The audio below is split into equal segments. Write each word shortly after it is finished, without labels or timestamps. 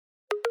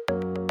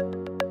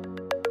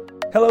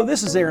Hello,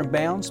 this is Aaron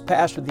Bounds,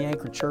 pastor of the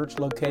Anchor Church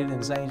located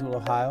in Zanesville,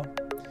 Ohio.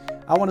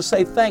 I want to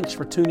say thanks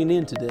for tuning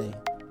in today.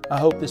 I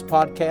hope this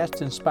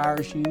podcast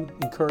inspires you,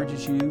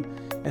 encourages you,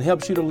 and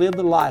helps you to live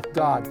the life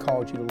God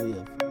called you to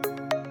live.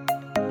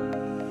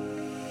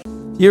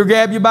 You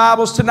grab your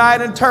Bibles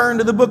tonight and turn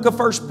to the book of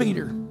 1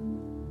 Peter,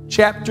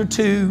 chapter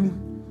 2,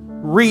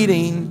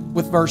 reading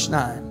with verse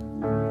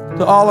 9.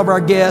 To all of our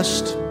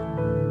guests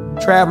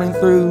traveling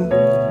through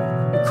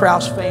the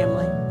Kraus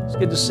family, it's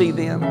good to see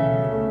them.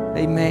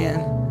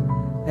 Amen.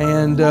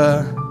 And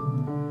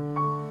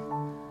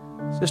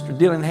Sister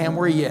Dillingham,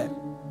 where are you at?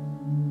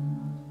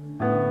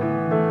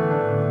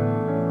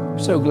 I'm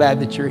so glad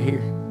that you're here.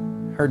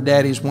 Her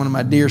daddy's one of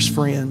my dearest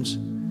friends,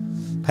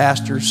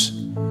 pastors,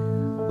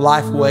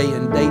 Lifeway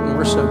in Dayton.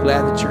 We're so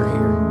glad that you're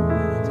here.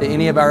 To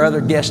any of our other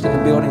guests in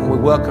the building, we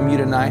welcome you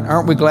tonight.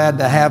 Aren't we glad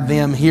to have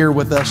them here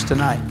with us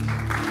tonight?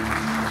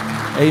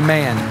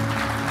 Amen.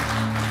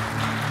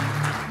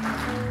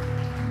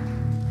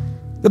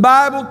 The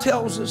Bible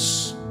tells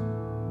us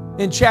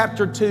in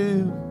chapter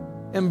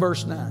 2 and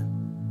verse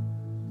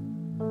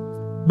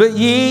 9, but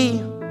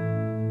ye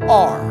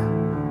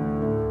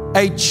are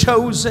a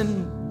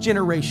chosen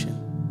generation,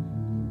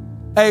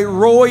 a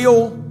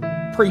royal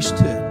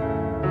priesthood,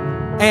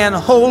 and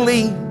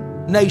holy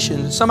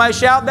nation. Somebody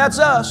shout, that's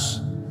us.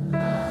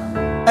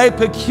 A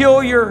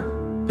peculiar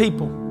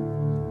people.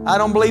 I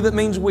don't believe it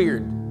means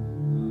weird.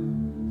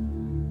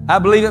 I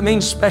believe it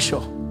means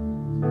special.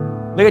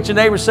 Look at your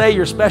neighbor, say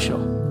you're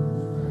special.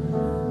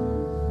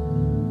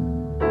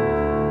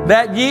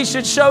 That ye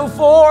should show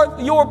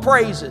forth your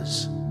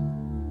praises.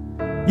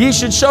 Ye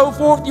should show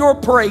forth your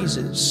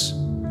praises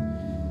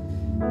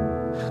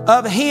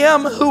of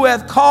Him who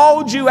hath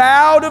called you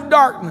out of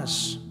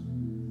darkness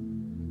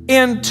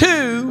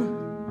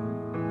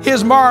into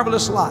His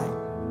marvelous light,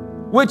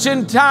 which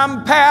in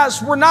time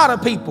past were not a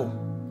people,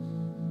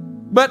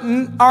 but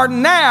are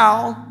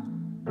now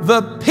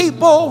the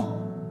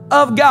people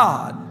of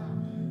God.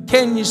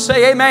 Can you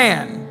say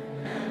amen?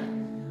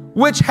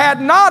 Which had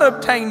not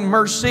obtained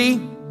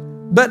mercy,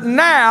 but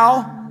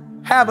now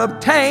have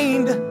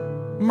obtained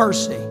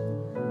mercy.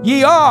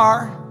 Ye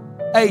are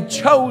a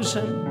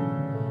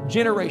chosen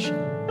generation.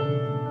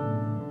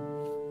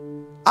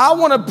 I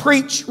want to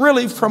preach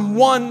really from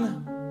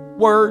one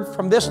word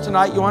from this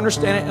tonight. You'll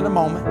understand it in a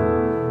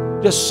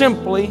moment. Just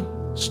simply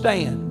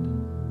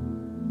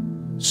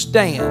stand.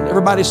 Stand.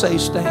 Everybody say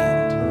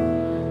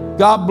stand.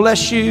 God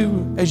bless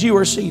you as you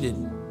are seated.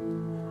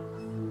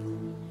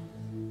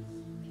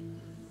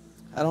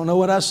 I don't know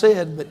what I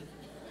said, but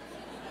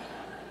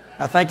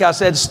I think I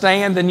said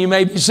stand and you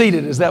may be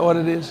seated. Is that what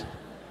it is?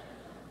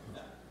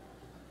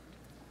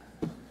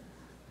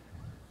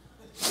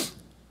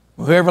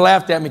 Well, whoever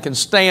laughed at me can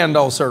stand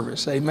all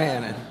service.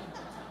 Amen.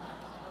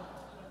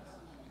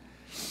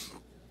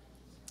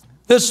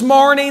 This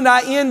morning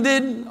I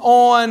ended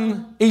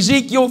on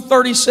Ezekiel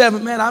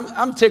 37. Man,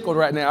 I'm tickled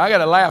right now. I got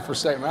to laugh for a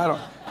second.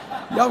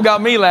 Y'all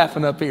got me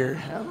laughing up here.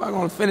 How am I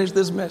going to finish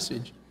this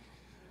message?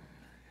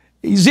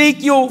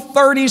 Ezekiel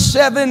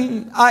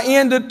 37, I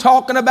ended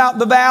talking about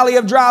the valley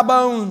of dry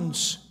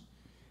bones.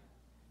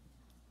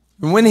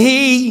 And when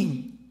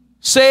he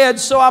said,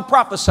 so I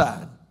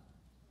prophesied.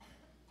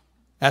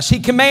 As he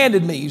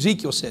commanded me,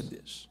 Ezekiel said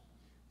this.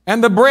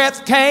 And the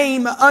breath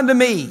came unto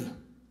me,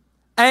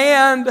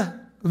 and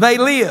they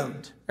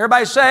lived.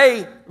 Everybody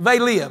say, they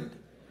lived.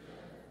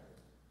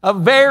 A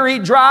very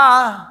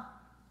dry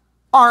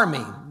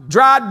army,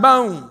 dried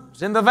bones.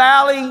 In the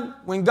valley,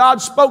 when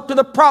God spoke to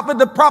the prophet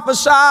to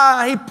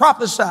prophesy, he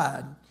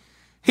prophesied.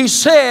 He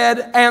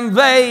said, and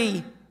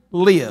they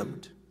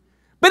lived.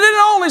 But it didn't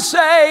only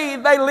say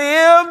they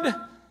lived.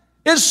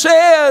 It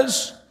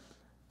says,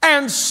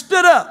 and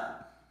stood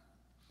up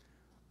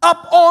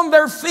on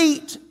their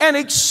feet, an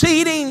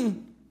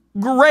exceeding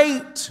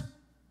great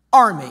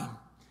army.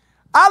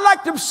 I'd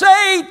like to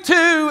say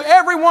to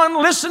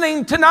everyone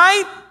listening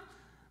tonight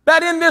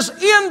that in this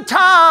end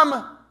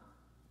time,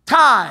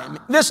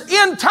 this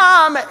end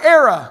time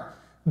era,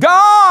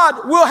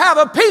 God will have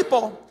a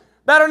people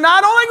that are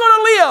not only going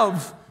to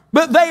live,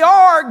 but they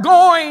are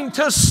going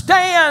to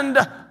stand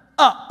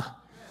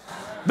up.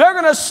 They're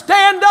going to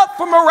stand up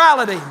for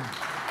morality.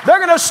 They're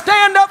going to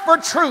stand up for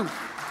truth.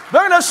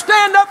 They're going to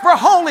stand up for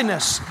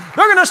holiness.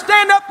 They're going to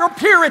stand up for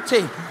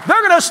purity.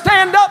 They're going to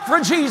stand up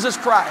for Jesus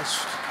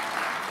Christ.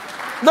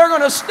 They're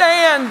going to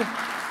stand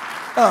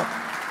up.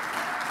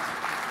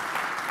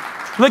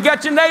 Look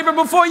at your neighbor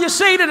before you're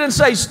seated and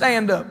say,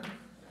 stand up.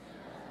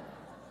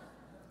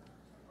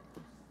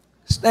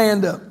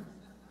 Stand up.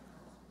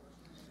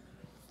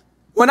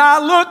 When I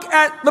look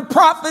at the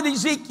prophet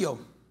Ezekiel,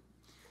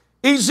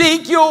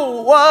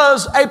 Ezekiel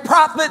was a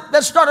prophet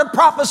that started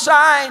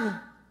prophesying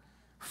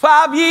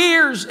 5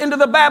 years into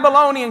the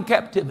Babylonian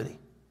captivity.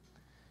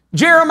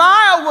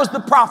 Jeremiah was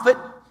the prophet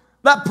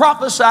that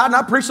prophesied, and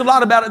I preached a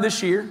lot about it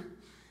this year.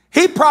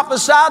 He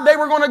prophesied they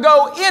were going to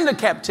go into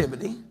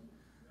captivity.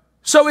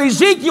 So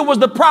Ezekiel was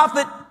the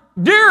prophet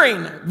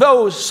during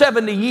those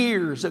 70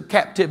 years of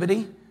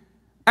captivity.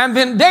 And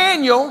then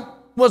Daniel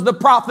was the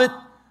prophet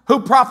who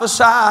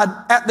prophesied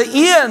at the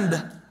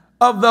end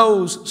of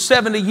those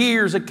 70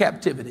 years of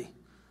captivity.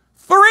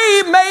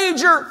 Three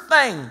major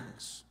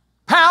things,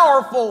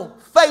 powerful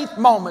faith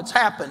moments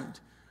happened.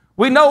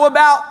 We know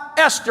about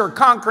Esther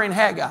conquering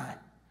Haggai.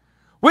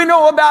 We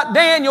know about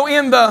Daniel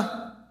in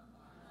the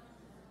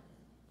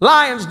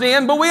lion's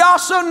den, but we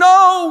also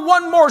know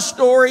one more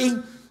story.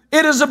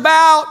 It is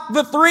about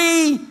the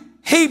three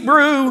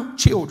Hebrew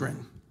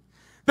children.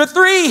 The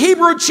three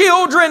Hebrew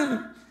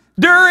children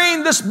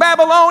during this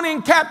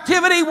Babylonian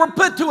captivity were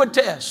put to a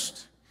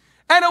test.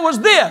 And it was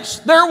this: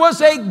 there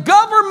was a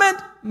government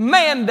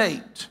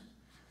mandate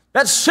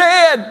that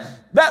said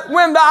that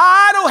when the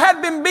idol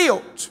had been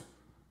built,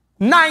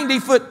 90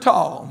 foot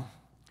tall,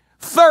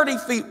 30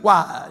 feet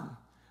wide,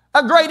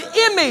 a great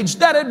image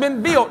that had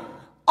been built,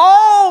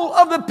 all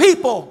of the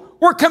people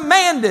were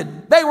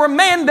commanded, they were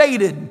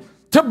mandated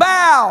to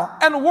bow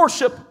and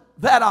worship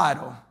that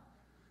idol.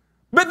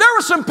 But there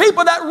were some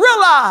people that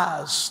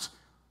realized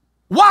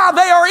why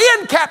they are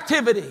in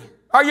captivity.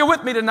 Are you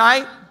with me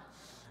tonight?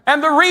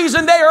 And the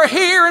reason they are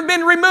here and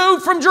been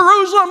removed from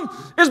Jerusalem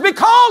is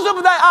because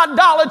of the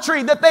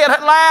idolatry that they had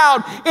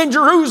allowed in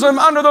Jerusalem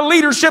under the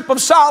leadership of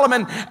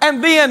Solomon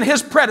and then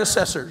his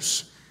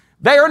predecessors.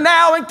 They are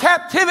now in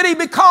captivity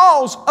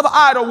because of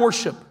idol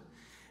worship.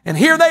 And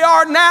here they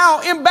are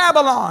now in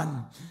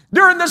Babylon.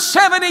 During the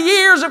 70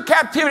 years of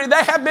captivity,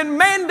 they have been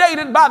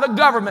mandated by the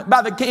government,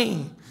 by the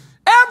king.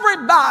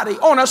 Everybody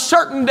on a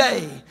certain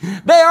day,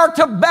 they are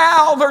to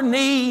bow their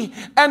knee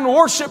and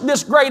worship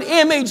this great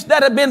image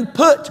that had been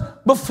put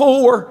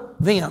before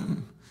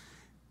them.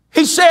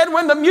 He said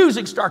when the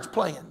music starts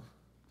playing,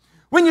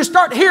 when you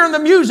start hearing the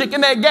music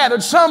and they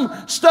gathered,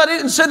 some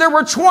studied and said there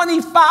were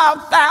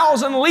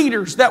 25,000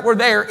 leaders that were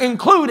there,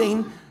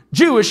 including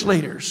Jewish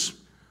leaders.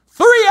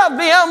 3 of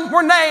them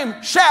were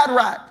named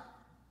Shadrach,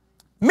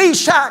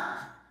 Meshach,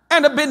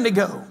 and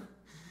Abednego.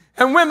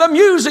 And when the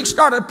music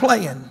started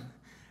playing,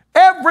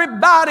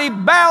 everybody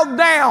bowed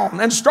down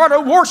and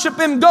started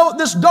worshiping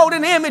this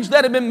golden image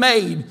that had been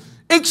made,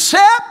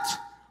 except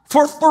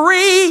for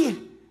 3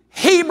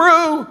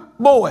 Hebrew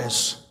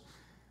boys.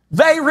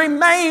 They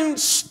remained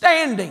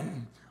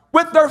standing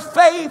with their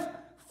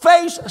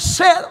face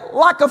set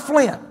like a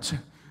flint.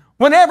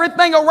 When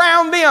everything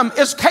around them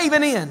is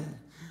caving in,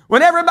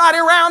 when everybody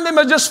around them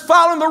is just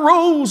following the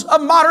rules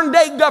of modern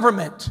day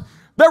government,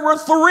 there were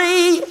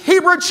 3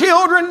 Hebrew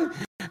children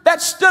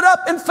that stood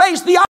up and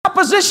faced the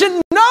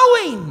opposition,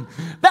 knowing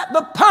that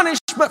the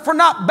punishment for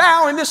not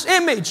bowing this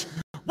image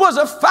was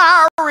a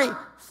fiery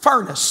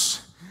furnace.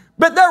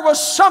 But there was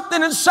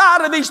something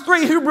inside of these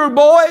 3 Hebrew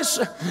boys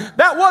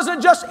that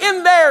wasn't just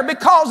in there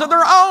because of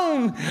their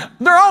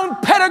own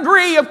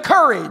pedigree of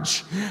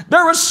courage.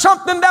 There was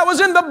something that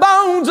was in the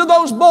bones of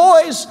those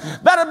boys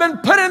that had been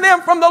put in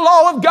them from the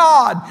law of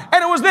God.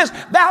 And it was this: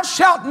 thou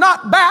shalt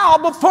not bow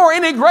before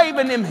any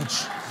graven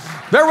image.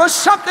 There was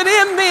something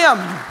in them.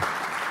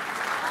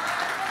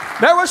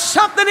 There was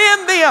something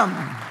in them.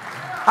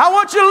 I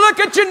want you to look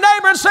at your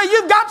neighbor and say,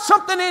 you've got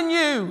something in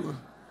you.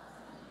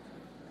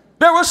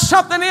 There was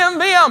something in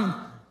them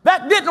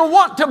that didn't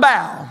want to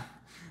bow.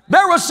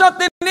 There was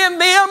something in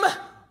them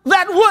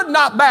that would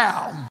not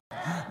bow.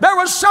 There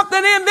was something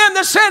in them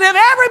that said, if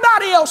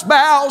everybody else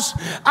bows,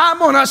 I'm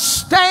going to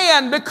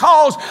stand,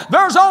 because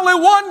there's only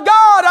one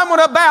God I'm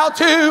going to bow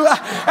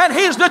to, and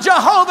He's the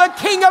Jehovah,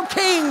 King of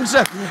Kings,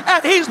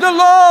 and He's the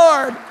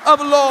Lord of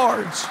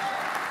Lords.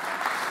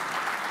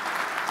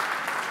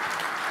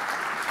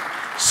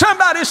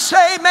 Somebody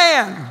say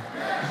amen.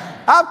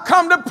 I've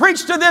come to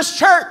preach to this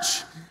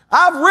church.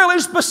 I've really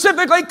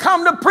specifically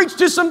come to preach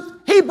to some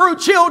Hebrew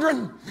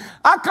children.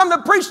 I've come to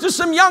preach to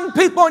some young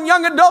people and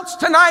young adults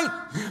tonight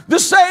to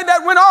say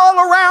that when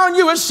all around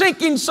you is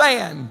sinking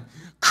sand,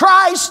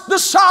 Christ, the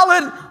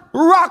solid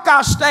rock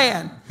I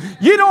stand.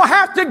 You don't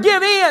have to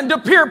give in to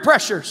peer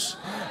pressures.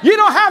 You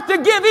don't have to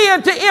give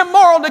in to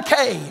immoral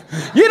decay.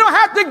 You don't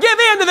have to give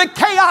in to the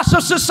chaos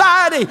of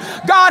society.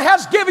 God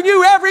has given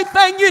you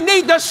everything you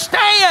need to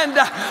stand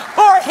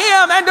for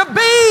Him and to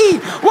be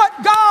what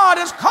God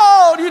has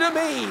called you to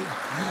be.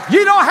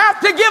 You don't have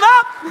to give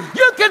up.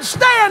 You can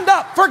stand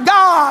up, for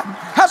God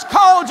has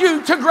called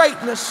you to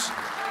greatness.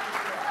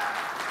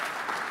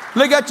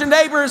 Look at your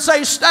neighbor and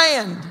say,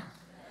 stand.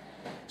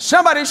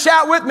 Somebody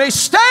shout with me,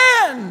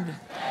 stand.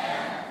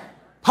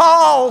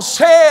 Paul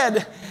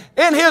said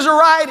in his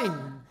writing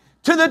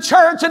to the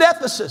church at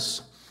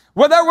Ephesus,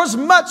 where there was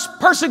much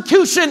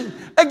persecution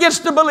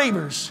against the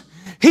believers,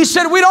 he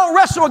said, we don't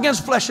wrestle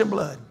against flesh and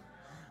blood,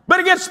 but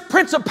against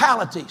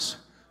principalities,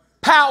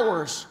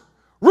 powers,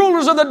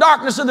 rulers of the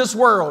darkness of this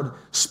world,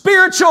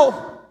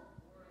 spiritual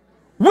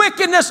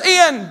wickedness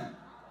in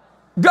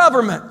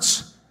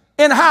governments,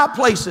 in high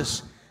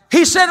places.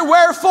 He said,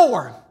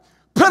 wherefore,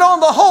 put on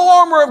the whole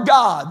armor of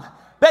God,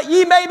 that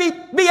ye may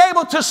be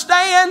able to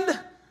stand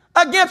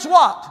against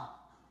what?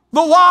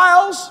 The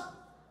wiles,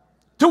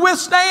 to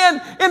withstand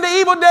in the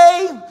evil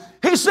day.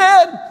 He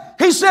said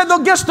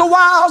against the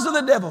wiles of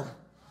the devil.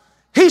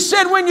 He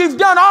said, when you've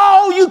done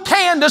all you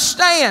can to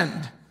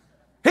stand,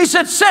 he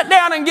said, sit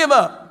down and give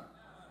up.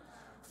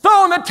 Throw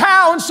throw in the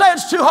towel and say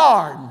it's too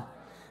hard.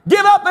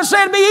 Give up and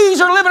say it'd be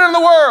easier living in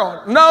the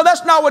world. No,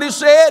 that's not what he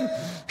said.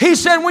 He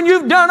said, when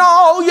you've done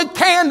all you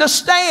can to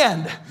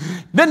stand.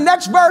 The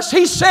next verse,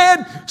 he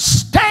said,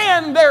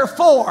 stand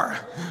therefore.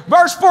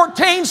 Verse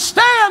 14,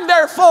 stand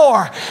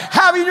therefore,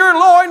 having your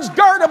loins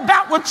girt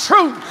about with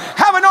truth,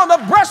 having on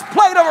the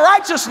breastplate of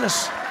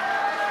righteousness,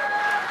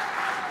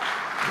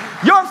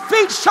 your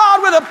feet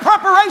shod with the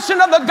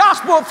preparation of the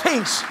gospel of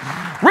peace.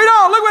 Read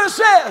on, look what it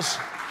says.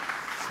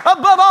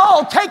 Above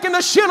all, taking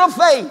the shield of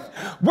faith,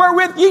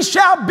 wherewith ye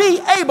shall be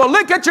able.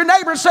 Look at your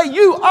neighbor and say,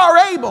 you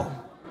are able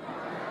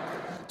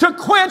to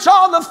quench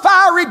all the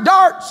fiery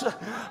darts of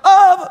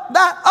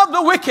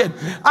the wicked.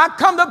 I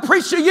come to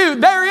preach to you,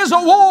 there is a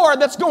war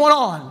that's going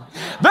on.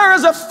 There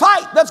is a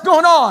fight that's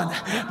going on.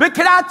 But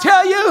can I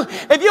tell you,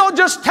 if you'll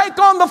just take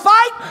on the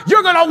fight,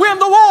 you're going to win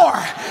the war.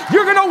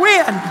 You're going to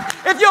win.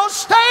 If you'll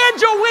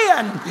stand, you'll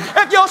win.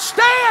 If you'll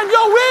stand,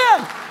 you'll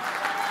win.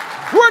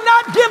 We're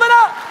not giving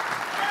up.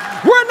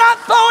 We're not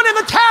throwing in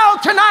the towel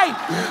tonight.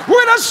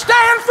 We're going to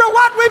stand for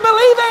what we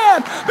believe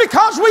in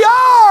because we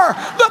are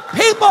the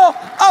people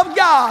of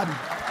God.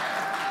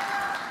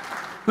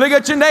 Look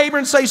at your neighbor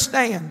and say,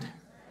 stand.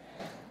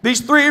 These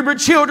 3 of your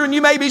children,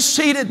 you may be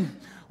seated.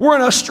 We're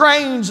in a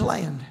strange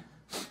land.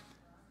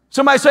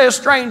 Somebody say a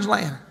strange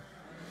land.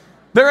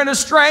 They're in a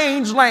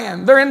strange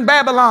land. They're in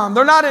Babylon.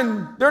 They're not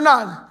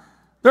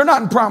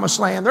in promised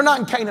land. They're not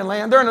in Canaan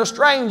land. They're in a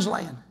strange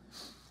land.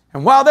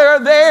 And while they're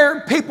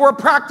there, people are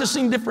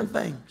practicing different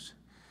things.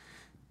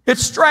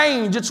 It's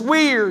strange. It's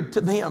weird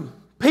to them.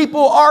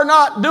 People are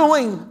not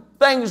doing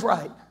things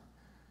right.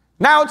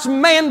 Now it's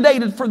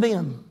mandated for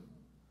them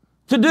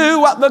to do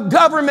what the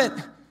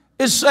government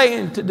is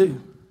saying to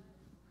do.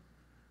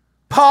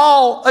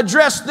 Paul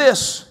addressed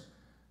this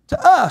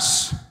to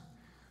us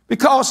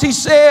because he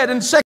said in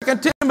 2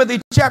 Timothy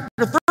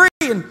chapter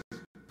 3, and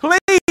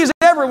please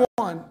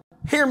everyone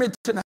hear me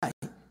tonight.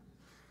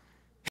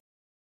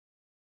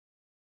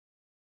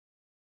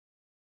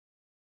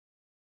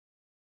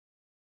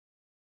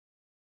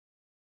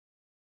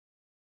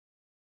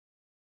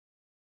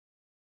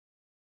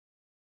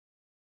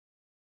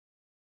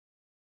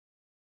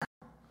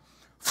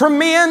 For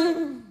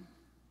men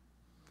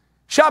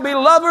shall be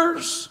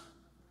lovers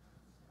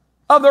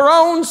of their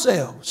own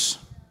selves,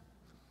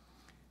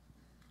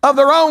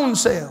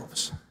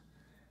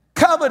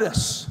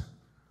 covetous,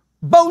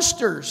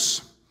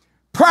 boasters,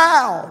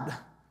 proud,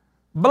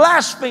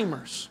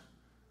 blasphemers.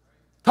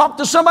 Talked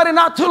to somebody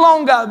not too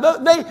long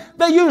ago.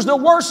 They used the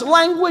worst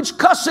language,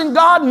 cussing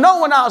God,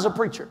 knowing I was a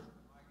preacher.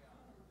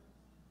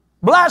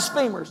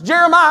 Blasphemers.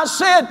 Jeremiah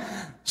said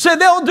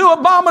they'll do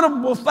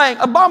abominable things,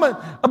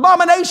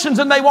 abominations,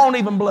 and they won't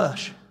even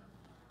blush.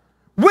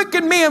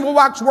 Wicked men will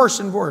wax worse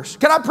and worse.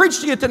 Can I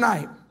preach to you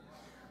tonight?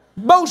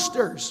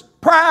 Boasters,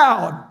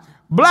 proud,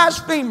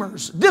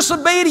 blasphemers,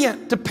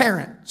 disobedient to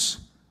parents,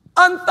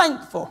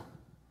 unthankful,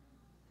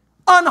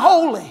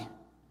 unholy,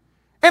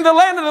 in the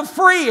land of the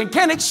free and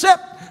can't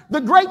accept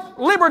the great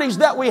liberties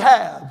that we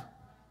have.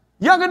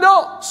 Young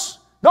adults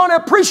don't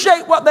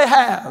appreciate what they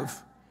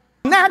have.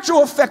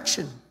 Natural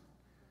affection,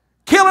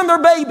 killing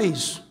their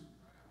babies,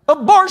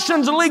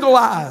 abortions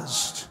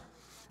legalized.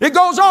 It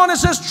goes on, it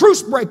says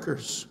truce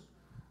breakers,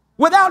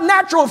 without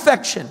natural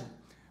affection,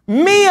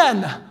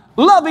 men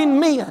loving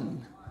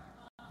men,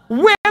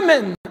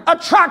 women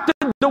attracted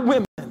to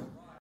women.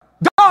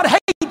 God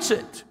hates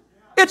it.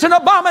 It's an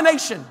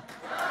abomination.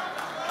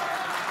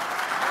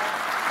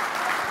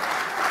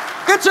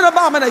 It's an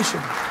abomination.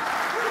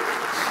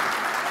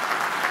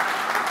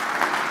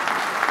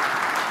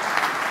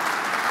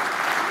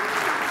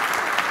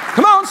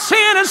 Come on,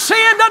 sin is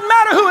sin, doesn't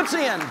matter who it's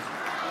in.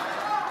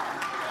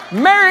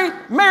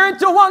 Married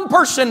to one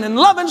person and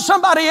loving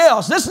somebody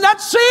else. This is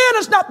not sin,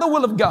 it's not the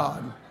will of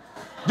God.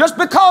 Just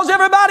because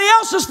everybody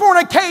else is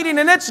fornicating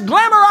and it's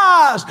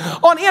glamorized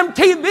on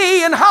MTV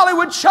and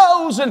Hollywood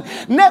shows and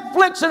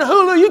Netflix and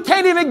Hulu, you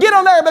can't even get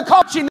on there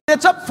because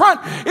it's up front.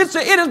 It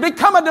has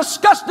become a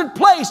disgusted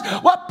place.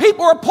 What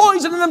people are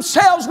poisoning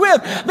themselves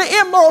with, the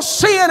immoral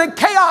sin and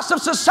chaos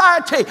of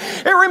society.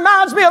 It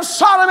reminds me of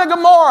Sodom and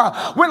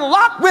Gomorrah when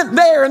Lot went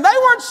there and they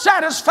weren't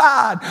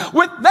satisfied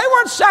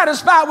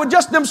with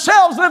just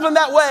themselves living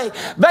that way.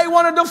 They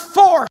wanted to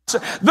force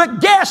the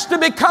guests to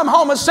become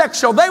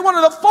homosexual. They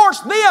wanted to force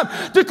them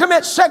to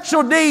commit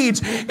sexual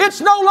deeds.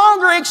 It's no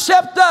longer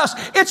accept us.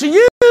 It's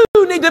you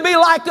need to be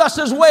like us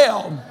as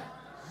well.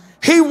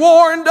 He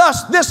warned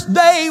us this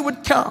day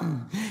would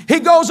come. He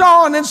goes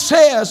on and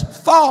says,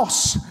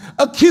 false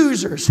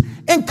accusers,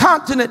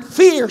 incontinent,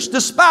 fierce,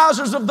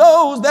 despisers of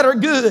those that are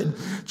good,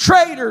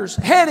 traitors,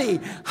 heady,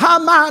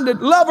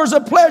 high-minded, lovers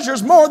of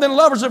pleasures more than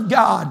lovers of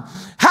God,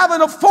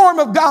 having a form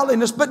of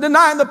godliness but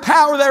denying the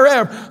power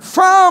thereof.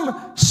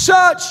 From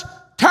such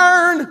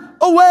turn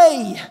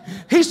away.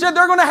 He said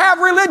they're going to have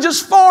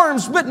religious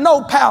forms but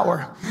no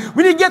power.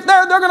 When you get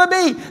there, they're going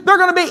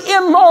to be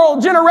immoral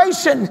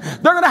generation.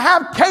 They're going to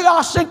have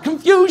chaos and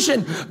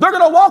confusion. They're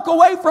going to walk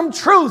away from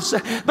truths.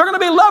 They're going to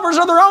be lovers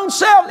of their own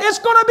selves. It's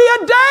going to be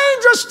a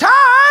dangerous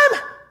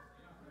time.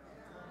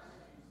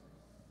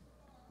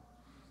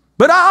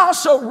 But I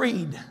also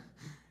read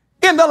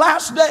in the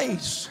last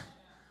days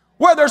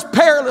where there's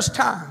perilous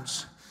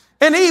times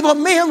and evil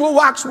men will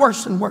wax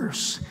worse and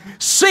worse.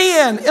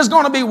 Sin is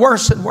going to be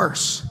worse and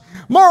worse.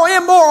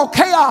 Immoral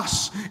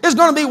chaos is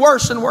going to be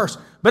worse and worse.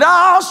 But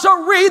I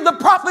also read the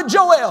prophet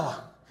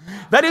Joel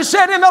that he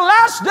said, in the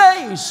last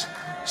days,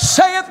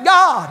 saith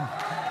God,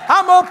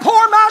 I'm going to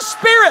pour my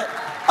spirit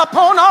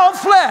upon all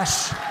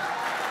flesh.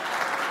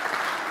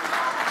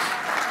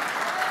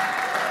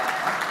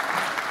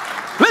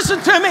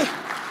 Listen to me.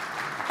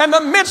 In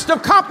the midst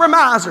of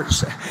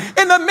compromisers,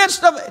 in the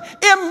midst of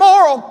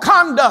immoral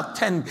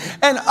conduct and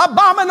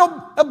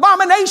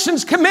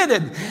abominations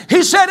committed,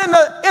 he said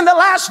in the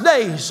last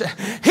days,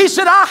 he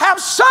said, I have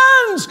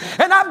sons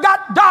and I've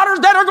got daughters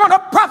that are going to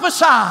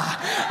prophesy.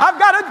 I've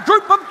got a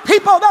group of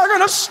people that are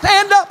going to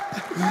stand up.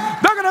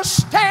 They're going to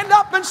stand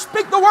up and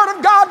speak the word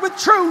of God with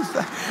truth,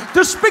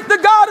 to speak the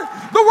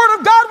word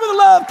of God with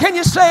love. Can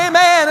you say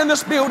amen in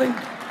this building?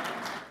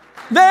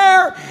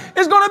 There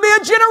is going to be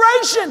a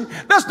generation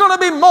that's going to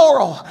be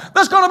moral,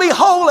 that's going to be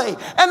holy,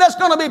 and that's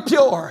going to be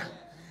pure.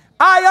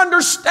 I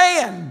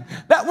understand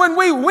that when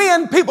we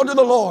win people to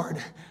the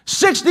Lord,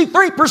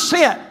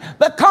 63%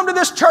 that come to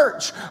this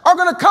church are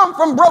going to come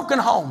from broken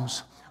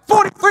homes.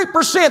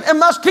 43% in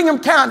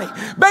Muskingum County,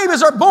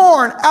 babies are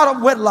born out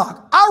of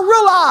wedlock. I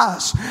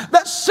realize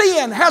that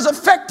sin has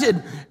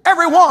affected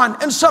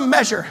everyone in some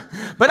measure.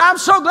 But I'm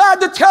so glad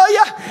to tell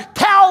you,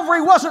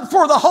 Calvary wasn't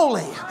for the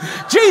holy.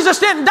 Jesus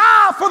didn't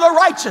die for the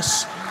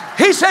righteous.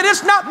 He said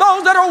it's not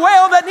those that are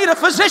well that need a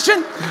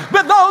physician,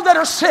 but those that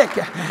are sick.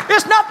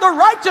 It's not the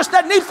righteous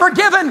that need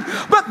forgiven,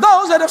 but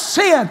those that have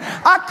sinned.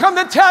 I come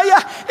to tell you,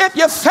 if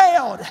you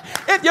failed,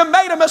 if you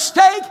made a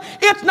mistake,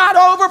 it's not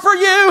over for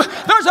you.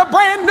 There's a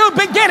brand new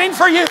beginning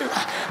for you.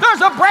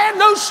 There's a brand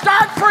new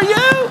start for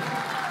you.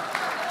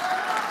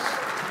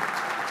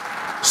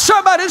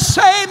 Somebody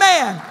say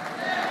amen.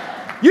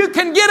 You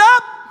can get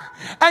up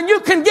and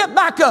you can get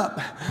back up.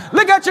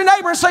 Look at your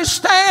neighbor and say,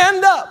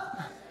 stand up.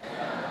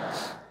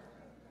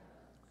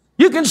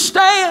 You can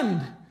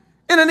stand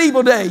in an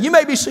evil day. You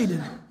may be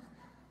seated.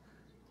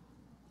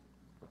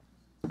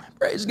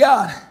 Praise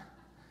God.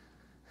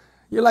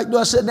 You're like, do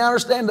I sit down or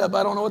stand up?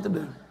 I don't know what to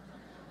do.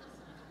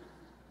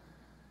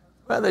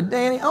 Brother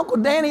Danny, Uncle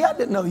Danny, I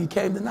didn't know you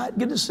came tonight.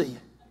 Good to see you.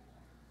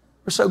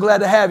 We're so glad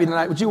to have you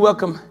tonight. Would you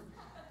welcome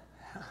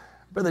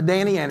Brother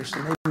Danny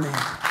Anderson?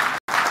 Amen.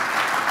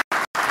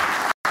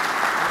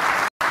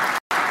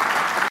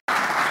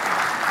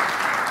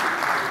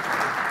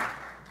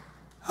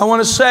 I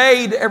want to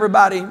say to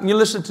everybody, and you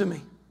listen to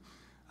me,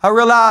 I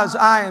realize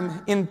I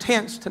am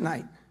intense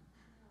tonight,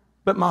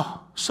 but my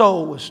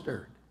soul was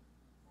stirred.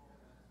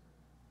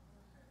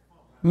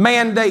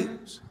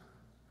 Mandates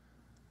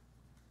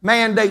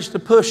to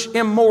push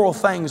immoral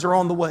things are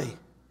on the way.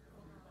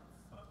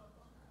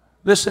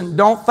 Listen,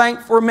 don't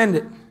think for a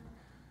minute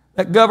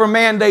that government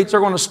mandates are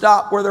going to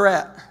stop where they're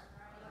at.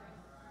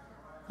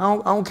 I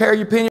don't care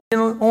your opinion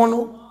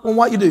on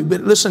what you do,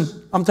 but listen,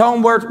 I'm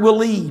talking where it will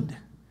lead.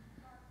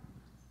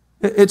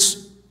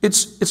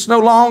 It's no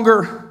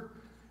longer,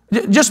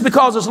 just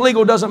because it's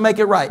legal doesn't make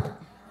it right.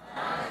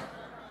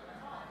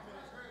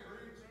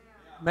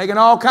 Making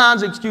all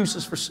kinds of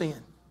excuses for sin.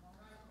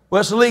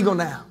 Well, it's legal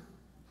now.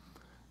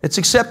 It's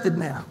accepted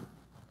now.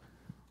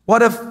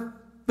 What if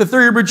the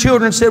three Hebrew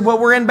children said, well,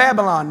 we're in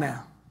Babylon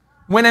now?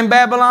 When in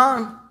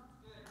Babylon?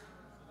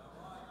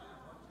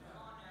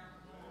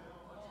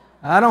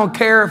 I don't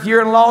care if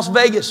you're in Las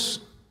Vegas.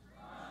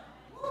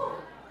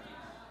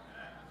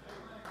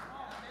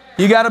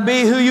 You got to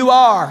be who you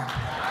are.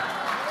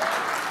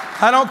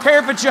 I don't care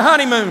if it's your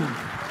honeymoon.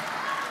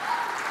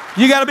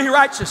 You got to be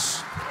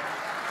righteous.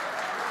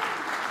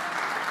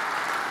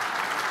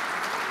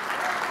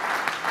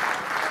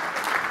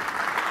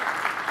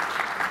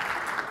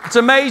 It's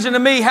amazing to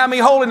me how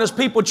many holiness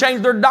people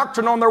change their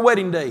doctrine on their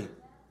wedding day.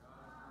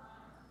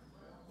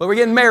 But we're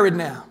getting married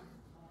now.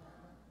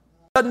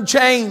 It doesn't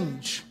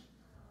change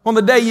on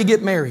the day you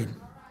get married.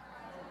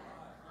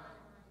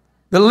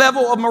 The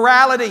level of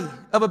morality,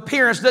 of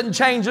appearance doesn't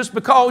change just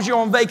because you're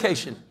on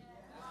vacation.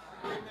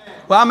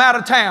 Well, I'm out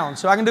of town,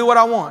 so I can do what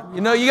I want.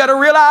 You know, you got to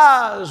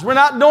realize we're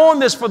not doing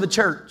this for the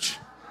church.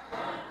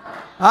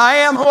 I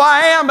am who I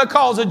am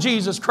because of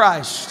Jesus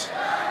Christ.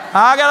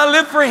 I got to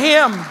live for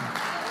Him.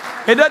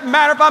 It doesn't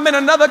matter if I'm in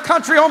another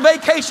country on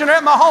vacation or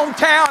at my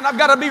hometown. I've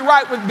got to be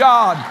right with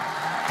God.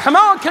 Come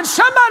on, can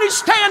somebody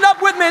stand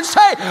up with me and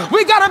say,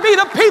 we got to be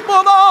the people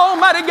of the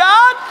Almighty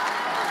God?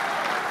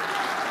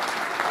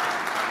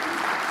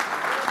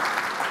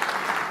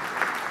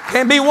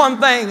 Can't be one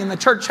thing in the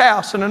church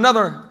house and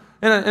another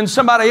in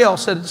somebody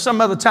else at some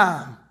other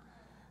time.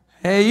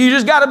 Hey, you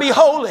just got to be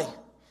holy.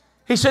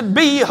 He said,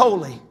 be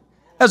holy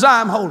as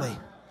I am holy.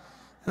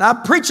 And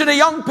I'm preaching to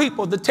young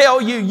people to tell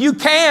you, you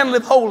can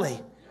live holy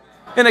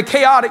in a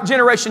chaotic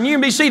generation. You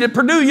can be seated at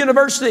Purdue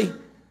University.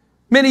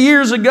 Many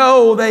years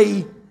ago,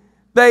 they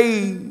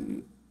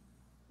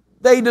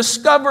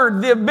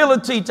discovered the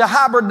ability to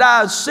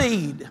hybridize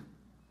seed.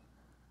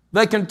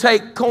 They can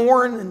take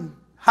corn and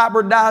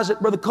hybridize it,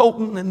 Brother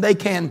Colton, and they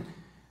can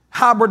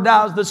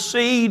hybridize the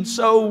seed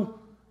so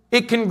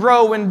it can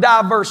grow in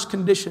diverse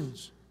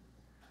conditions.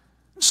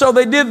 So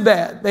they did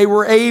that. They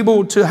were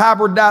able to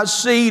hybridize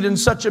seed in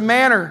such a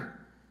manner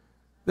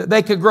that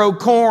they could grow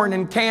corn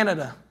in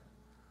Canada,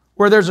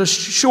 where there's a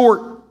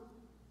short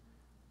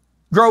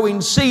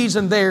growing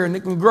season there, and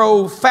it can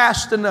grow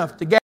fast enough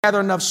to gather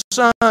enough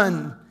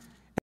sun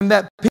in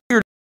that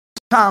period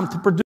of time to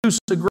produce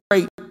a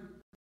great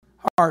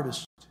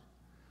harvest.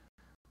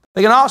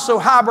 They can also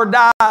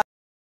hybridize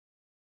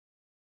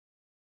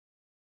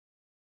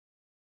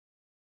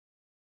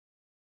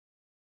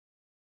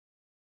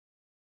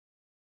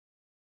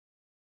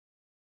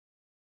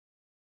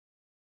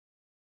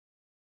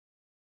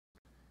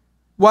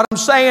What I'm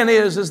saying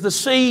is the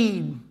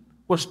seed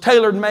was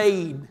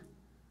tailor-made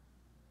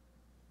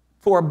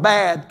for a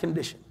bad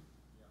condition.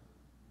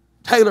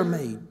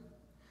 Tailor-made.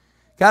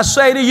 Can I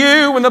say to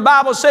you, when the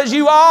Bible says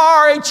you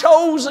are a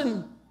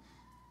chosen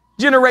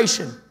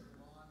generation,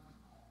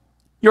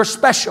 you're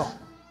special.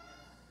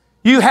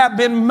 You have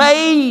been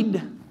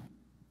made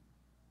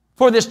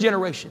for this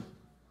generation.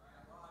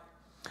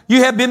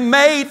 You have been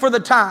made for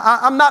the time.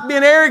 I'm not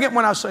being arrogant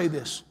when I say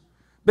this.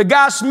 But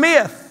Guy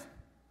Smith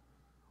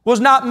was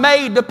not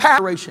made to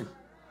pastor.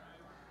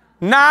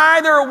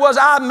 Neither was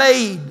I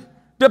made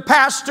to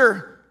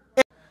pastor.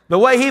 The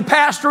way he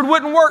pastored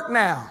wouldn't work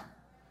now.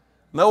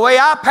 The way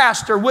I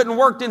pastor wouldn't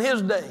work in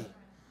his day.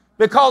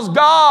 Because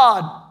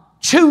God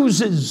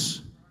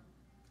chooses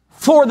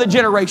for the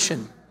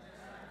generation.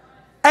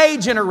 A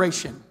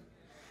generation.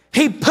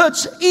 He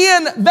puts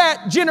in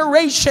that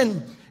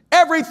generation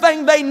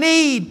everything they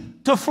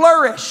need to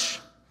flourish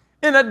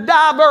in a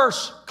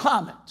diverse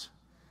climate.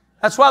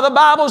 That's why the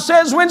Bible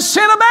says when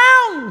sin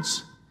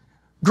abounds,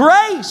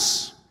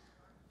 grace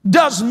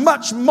does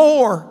much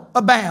more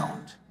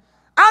abound.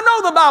 I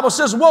know the Bible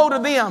says woe to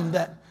them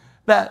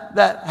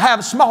that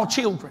have small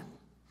children,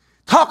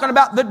 talking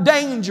about the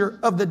danger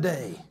of the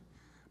day.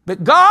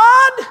 But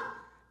God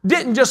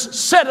didn't just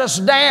set us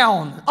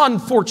down,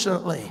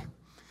 unfortunately,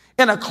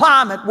 in a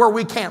climate where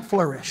we can't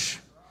flourish.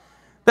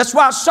 That's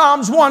why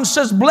Psalms 1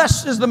 says,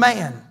 blessed is the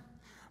man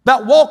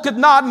that walketh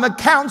not in the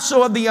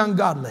counsel of the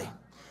ungodly,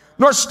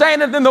 nor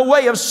standeth in the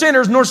way of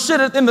sinners, nor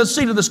sitteth in the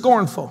seat of the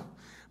scornful.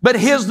 But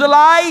his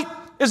delight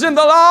is in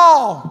the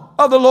law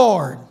of the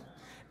Lord,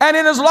 and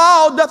in his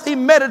law doth he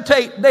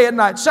meditate day and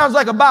night. Sounds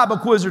like a Bible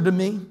quizzer to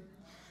me.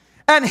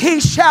 And he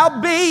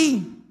shall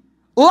be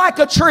like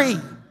a tree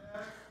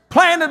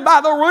planted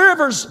by the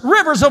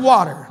rivers of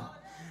water,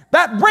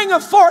 that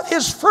bringeth forth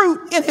his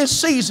fruit in his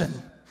season.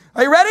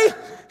 Are you ready?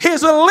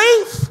 His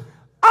leaf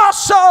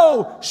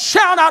also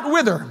shall not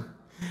wither,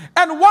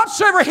 and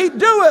whatsoever he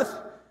doeth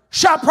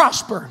shall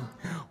prosper.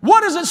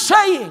 What is it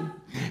saying?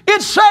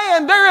 It's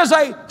saying there is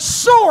a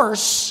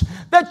source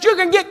that you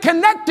can get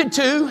connected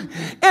to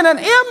in an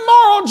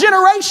immoral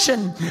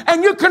generation,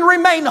 and you can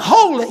remain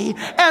holy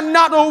and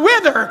not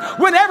wither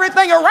when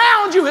everything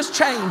around you has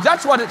changed.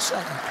 That's what it's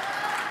saying.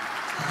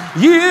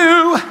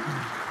 You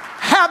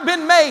have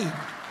been made.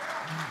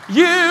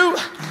 You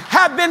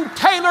have been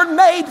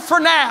tailor-made for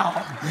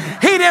now.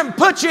 He didn't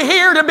put you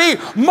here to be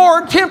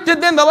more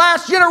tempted than the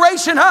last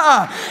generation.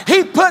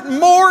 He put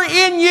more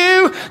in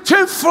you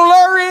to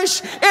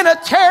flourish in a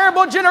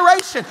terrible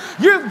generation.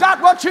 You've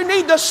got what you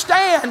need to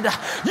stand.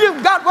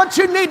 You've got what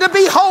you need to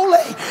be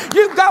holy.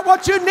 You've got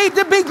what you need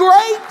to be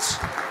great.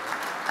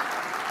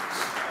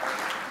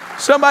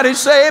 Somebody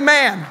say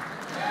amen.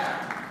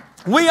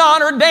 We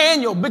honor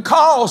Daniel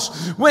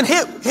because when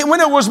it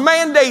was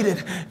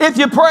mandated, if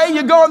you pray,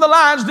 you go in the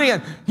lion's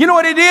den. You know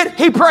what he did?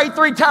 He prayed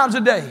 3 times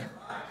a day.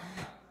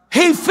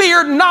 He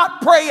feared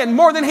not praying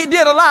more than he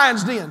did a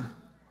lion's den.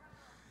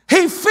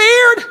 He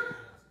feared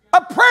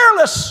a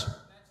prayerless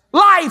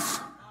life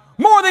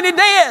more than he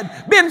did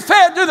being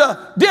fed to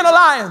the den of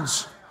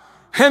lions.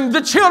 And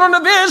the children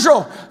of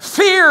Israel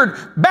feared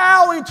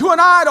bowing to an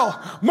idol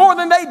more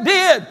than they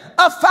did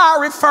a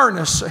fiery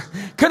furnace.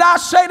 Could I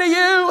say to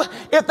you,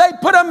 if they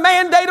put a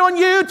mandate on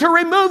you to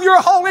remove your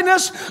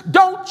holiness,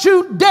 don't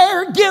you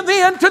dare give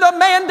in to the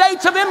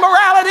mandates of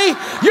immorality.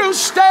 You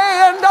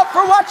stand up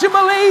for what you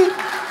believe.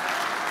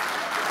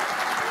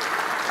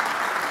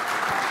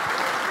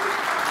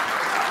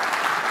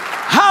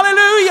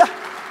 Hallelujah.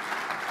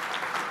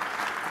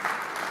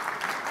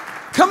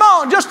 Come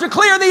on, just to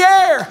clear the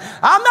air.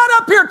 I'm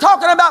not up here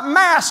talking about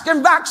masks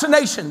and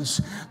vaccinations.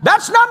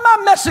 That's not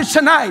my message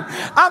tonight.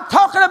 I'm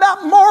talking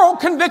about moral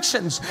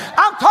convictions.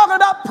 I'm talking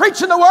about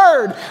preaching the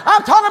word.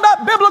 I'm talking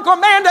about biblical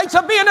mandates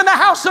of being in the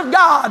house of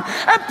God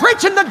and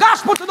preaching the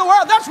gospel to the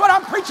world. That's what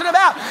I'm preaching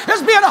about,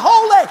 is being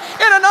holy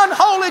in an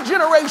unholy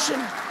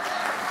generation.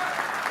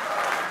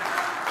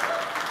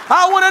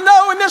 I want to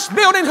know in this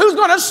building who's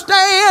going to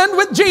stand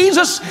with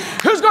Jesus,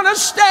 who's going to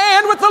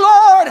stand with the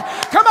Lord.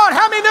 Come on,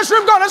 how many in this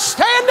room going to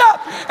stand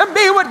up and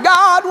be what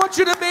God wants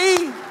you to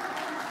be?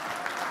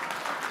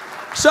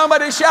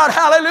 Somebody shout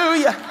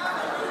hallelujah.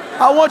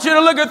 I want you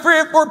to look at 3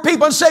 or 4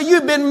 people and say,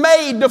 you've been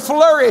made to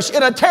flourish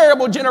in a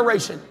terrible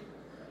generation.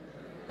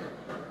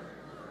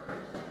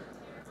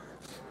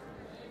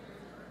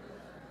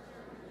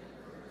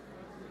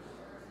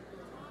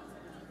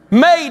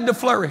 made to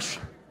flourish,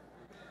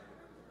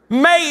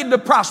 made to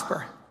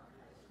prosper.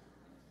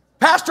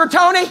 Pastor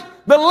Tony,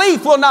 the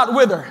leaf will not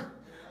wither,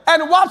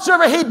 and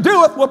whatsoever he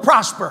doeth will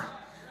prosper.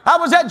 I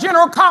was at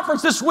General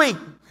Conference this week.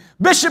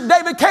 Bishop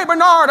David K.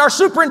 Bernard, our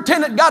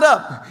superintendent, got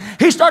up.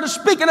 He started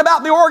speaking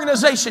about the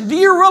organization. Do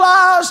you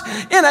realize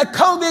in a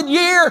COVID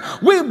year,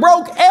 we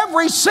broke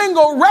every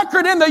single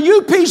record in the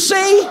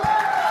UPC?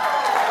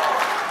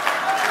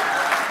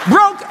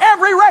 Broke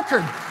every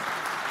record.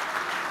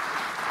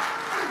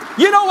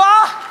 You know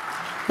why?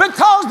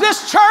 Because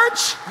this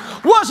church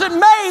wasn't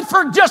made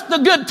for just the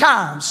good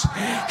times.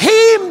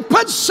 He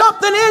put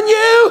something in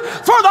you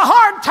for the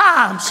hard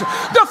times,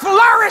 to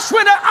flourish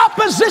when the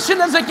opposition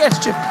is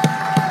against you.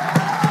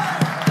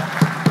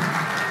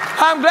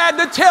 I'm glad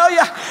to tell you,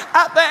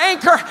 at the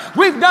Anchor,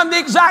 we've done the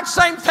exact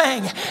same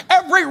thing.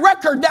 Every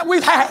record that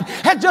we've had,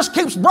 it just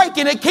keeps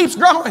breaking. It keeps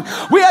growing.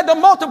 We had to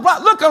multiply.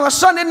 Look on a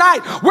Sunday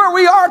night where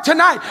we are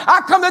tonight.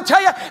 I come to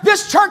tell you,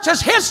 this church is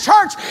His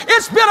church.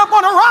 It's built up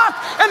on a rock,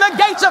 and the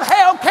gates of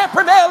hell can't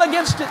prevail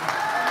against it.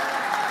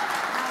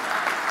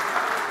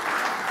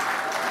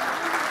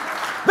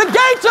 The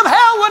gates of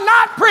hell will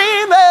not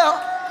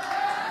prevail.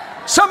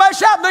 Somebody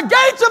shout, the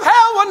gates of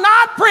hell will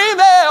not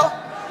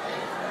prevail.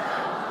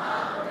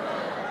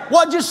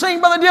 What'd you sing,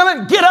 Brother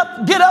Dylan? Get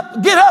up, get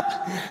up, get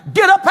up.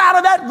 Get up out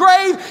of that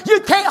grave. You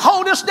can't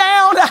hold us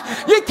down.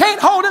 You can't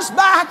hold us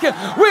back.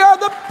 We are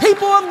the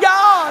people of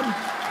God.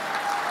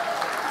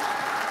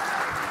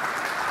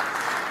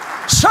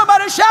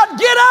 Somebody shout,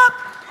 get up,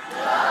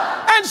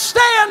 and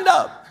stand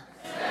up.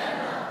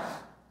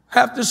 I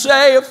have to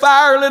say, a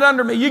fire lit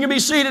under me. You can be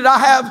seated. I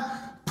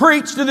have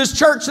preached to this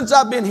church since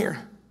I've been here.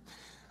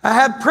 I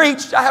have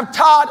preached, I have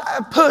taught, I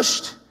have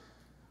pushed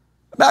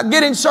about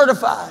getting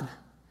certified,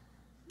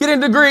 getting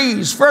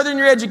degrees, furthering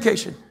your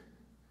education.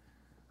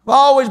 I've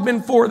always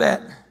been for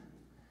that. In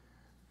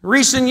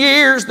recent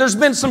years, there's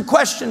been some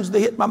questions that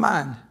hit my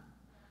mind.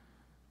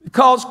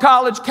 Because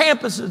college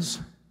campuses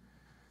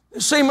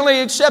seemingly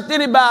accept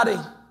anybody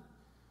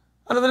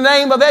under the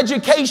name of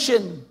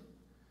education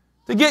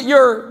to get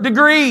your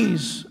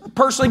degrees. I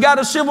personally got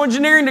a civil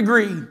engineering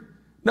degree.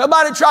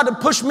 Nobody tried to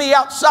push me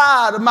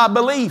outside of my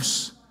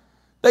beliefs.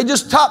 They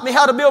just taught me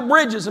how to build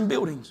bridges and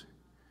buildings,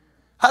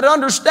 how to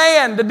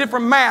understand the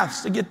different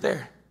maths to get there.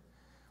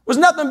 It was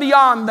nothing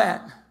beyond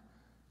that.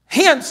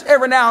 Hints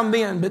every now and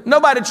then, but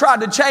nobody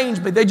tried to change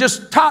me. They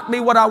just taught me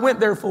what I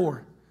went there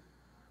for.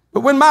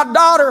 But when my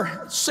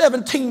daughter,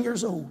 17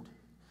 years old,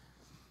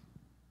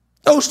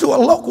 goes to a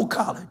local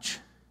college,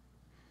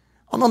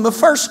 and on the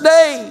first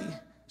day,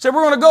 said,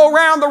 we're going to go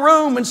around the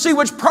room and see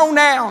which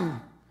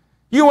pronoun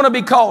you want to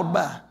be called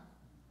by.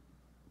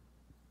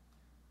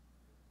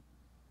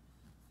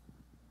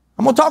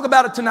 I'm going to talk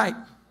about it tonight.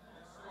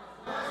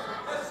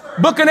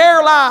 Book an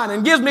airline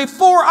and gives me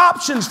 4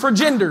 options for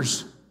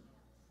genders.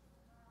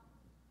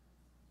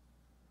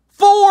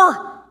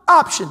 4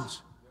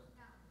 options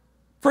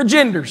for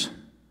genders.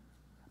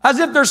 As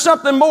if there's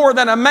something more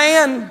than a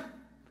man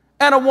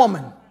and a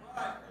woman,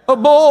 a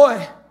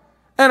boy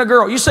and a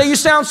girl. You say you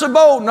sound so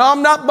bold. No,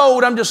 I'm not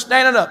bold. I'm just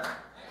standing up.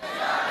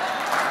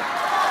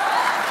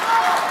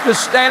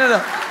 Just standing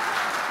up.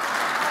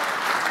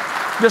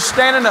 Just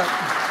standing up.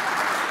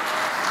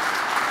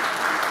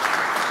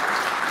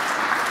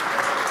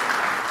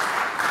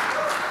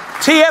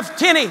 T.F.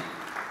 Tenney,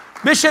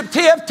 Bishop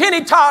T.F.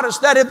 Tenney taught us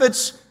that if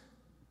it's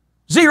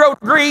 0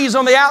 degrees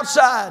on the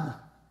outside,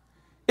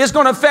 it's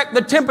going to affect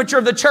the temperature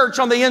of the church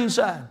on the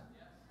inside.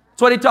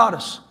 That's what he taught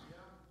us.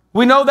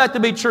 We know that to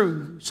be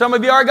true. Some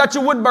of you already got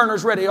your wood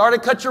burners ready. You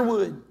already cut your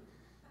wood.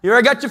 You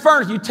already got your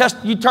furnace.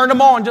 You turned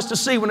them on just to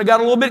see when it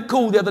got a little bit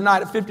cool the other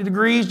night at 50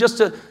 degrees, just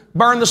to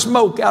burn the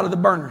smoke out of the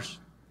burners.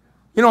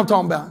 You know what I'm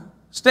talking about.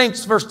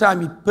 Stinks the first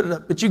time you put it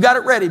up. But you got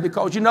it ready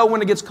because you know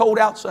when it gets cold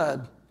outside,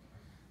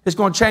 it's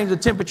going to change the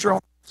temperature on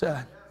the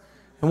outside.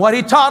 And what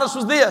he taught us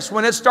was this: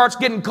 when it starts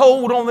getting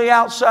cold on the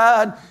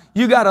outside,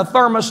 you got a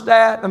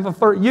thermostat,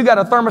 and you got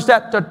a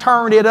thermostat to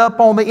turn it up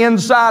on the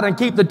inside and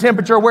keep the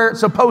temperature where it's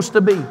supposed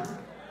to be.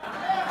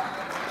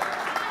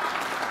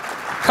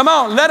 Come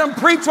on, let them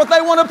preach what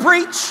they want to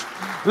preach.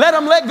 Let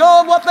them let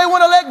go of what they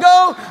want to let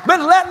go, but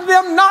let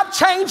them not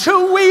change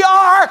who we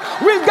are.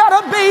 We've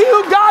got to be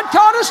who God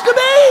taught us to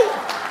be.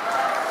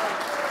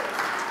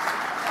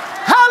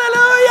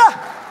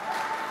 Hallelujah.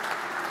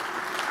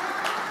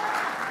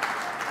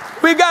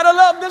 We got to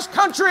love this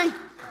country.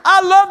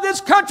 I love this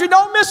country.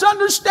 Don't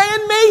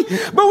misunderstand me.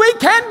 But we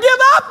can't give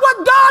up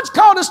what God's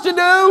called us to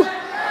do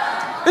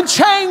and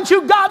change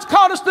who God's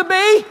called us to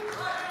be.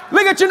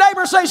 Look at your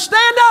neighbor and say,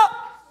 stand up.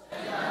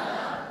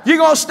 You're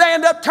going to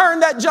stand up,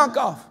 turn that junk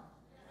off.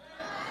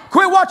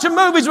 Quit watching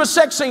movies with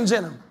sex scenes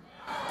in them.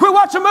 Quit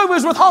watching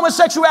movies with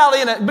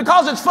homosexuality in it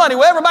because it's funny.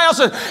 Well,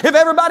 if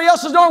everybody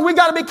else is doing it, we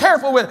got to be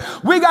careful with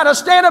it. We got to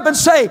stand up and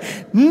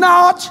say,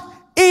 not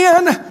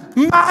in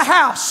my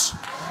house.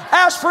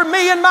 As for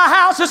me and my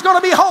house, it's going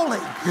to be holy.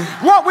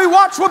 What we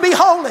watch will be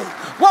holy.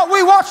 What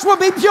we watch will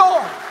be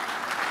pure.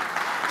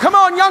 Come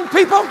on, young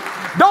people.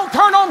 Don't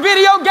turn on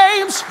video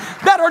games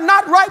that are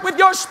not right with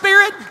your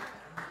spirit.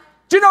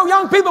 Do you know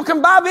young people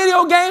can buy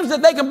video games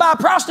that they can buy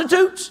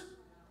prostitutes?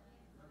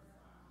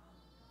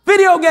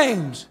 Video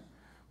games,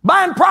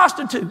 buying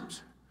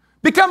prostitutes,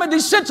 becoming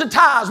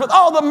desensitized with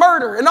all the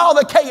murder and all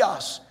the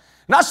chaos.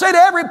 And I say to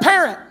every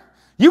parent,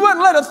 you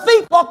wouldn't let a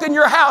thief walk in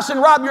your house and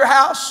rob your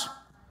house,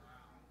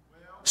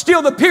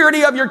 steal the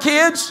purity of your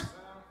kids.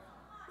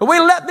 But we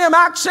let them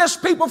access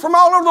people from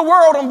all over the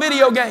world on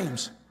video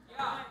games,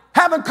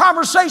 having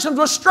conversations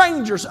with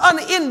strangers,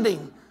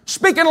 unending,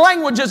 speaking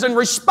languages and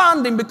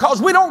responding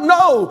because we don't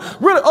know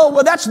really, oh,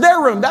 well, that's their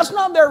room. That's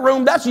not their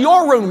room. That's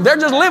your room. They're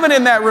just living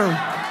in that room.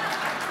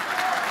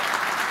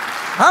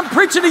 I'm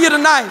preaching to you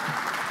tonight.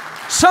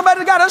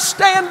 Somebody's got to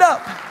stand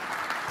up.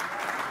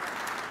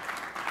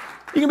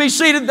 You can be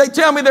seated. They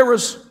tell me the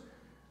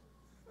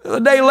other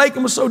day,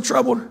 Lakin was so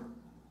troubled.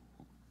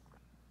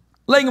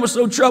 Lakin was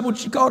so troubled,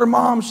 she called her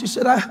mom. She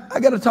said, I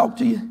got to talk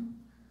to you.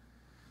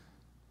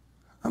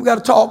 I've got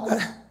to talk.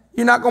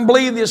 You're not going to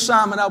believe the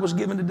assignment I was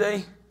given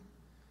today.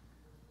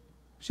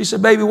 She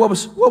said, baby, what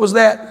was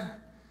that?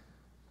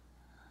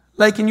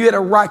 Lakin, you had a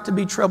right to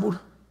be troubled.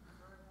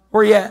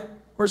 Where you at?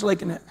 Where's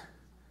Lakin at?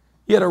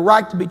 You had a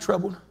right to be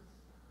troubled.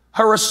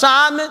 Her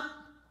assignment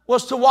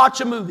was to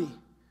watch a movie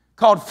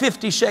called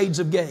 50 Shades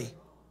of Gay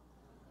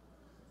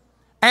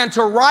and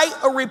to write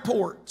a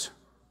report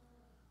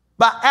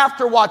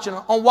after watching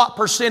it on what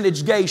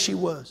percentage gay she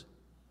was.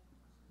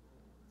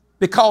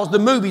 Because the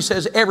movie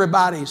says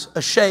everybody's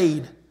a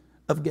shade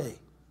of gay.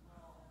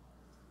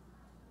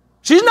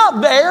 She's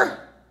not there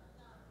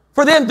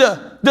for them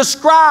to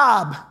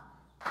describe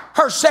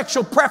her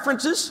sexual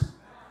preferences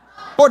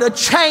or to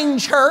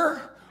change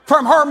her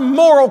from her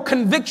moral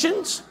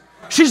convictions.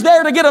 She's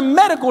there to get a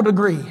medical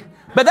degree.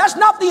 But that's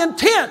not the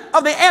intent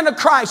of the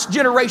Antichrist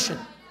generation.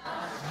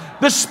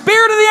 The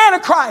spirit of the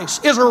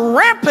Antichrist is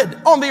rampant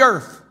on the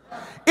earth.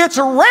 It's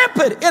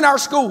rampant in our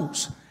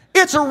schools.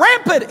 It's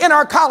rampant in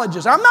our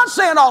colleges. I'm not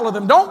saying all of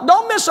them.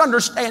 Don't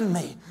misunderstand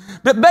me.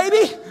 But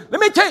baby, let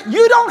me tell you,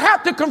 you don't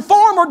have to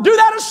conform or do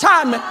that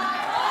assignment.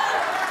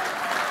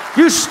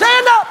 You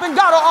stand up and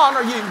God will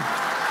honor you.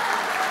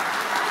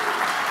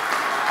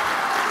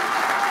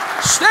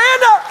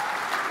 Stand up.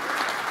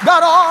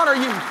 God will honor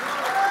you.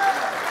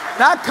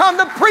 And I come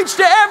to preach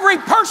to every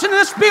person in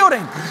this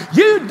building.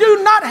 You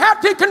do not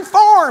have to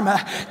conform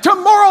to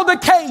moral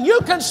decay. You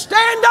can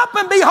stand up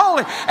and be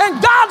holy.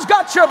 And God's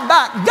got your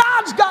back.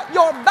 God's got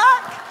your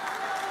back.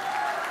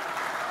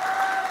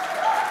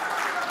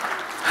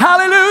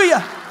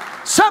 Hallelujah.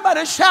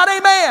 Somebody shout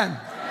amen.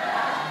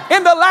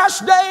 In the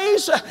last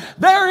days,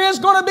 there is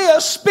going to be a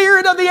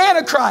spirit of the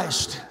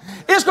Antichrist.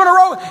 It's going to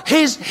roll.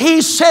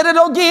 He said it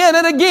again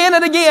and again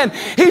and again.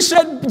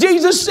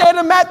 Jesus said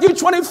in Matthew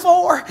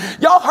 24,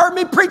 y'all heard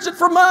me preach it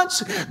for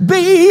months,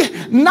 be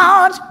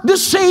not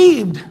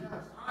deceived.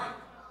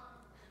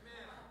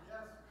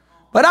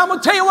 But I'm going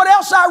to tell you what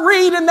else I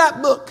read in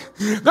that book.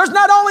 There's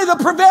not only the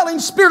prevailing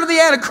spirit of the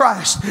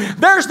Antichrist,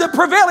 there's the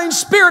prevailing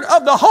spirit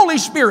of the Holy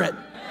Spirit.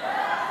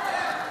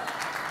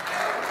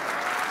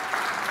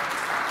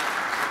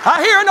 I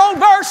hear an old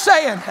verse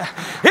saying,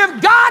 if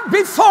God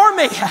be for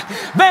me,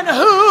 then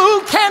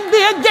who can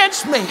be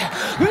against me?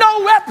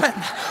 No weapon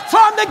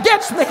formed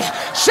against me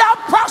shall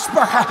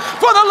prosper,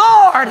 for the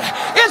Lord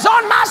is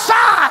on my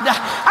side.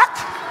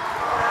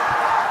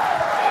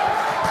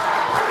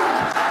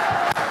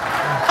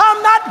 I'm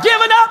not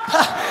giving up.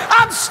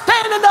 I'm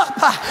standing up.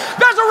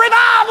 There's a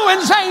revival in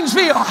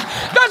Zanesville.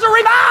 There's a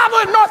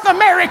revival in North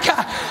America.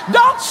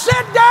 Don't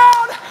sit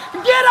down.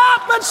 Get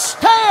up and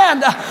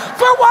stand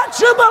for what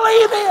you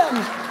believe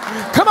in.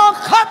 Come on,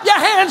 clap your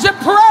hands and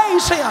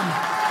praise Him.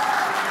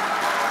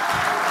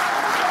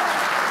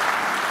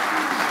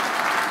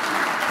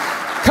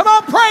 Come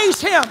on, praise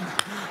Him.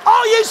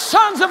 All ye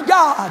sons of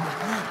God,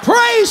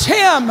 praise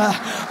Him.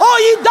 All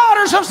ye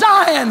daughters of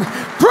Zion,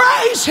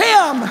 praise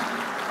Him.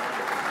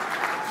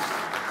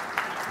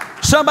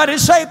 Somebody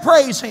say,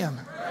 praise Him.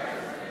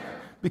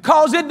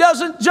 Because it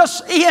doesn't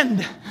just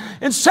end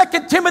in 2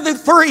 Timothy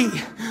 3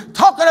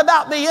 talking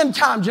about the end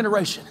time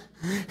generation.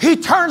 He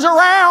turns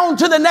around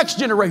to the next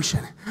generation.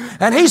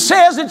 And he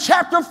says in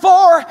chapter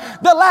 4,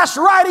 the last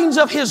writings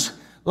of his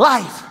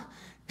life,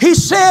 he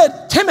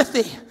said,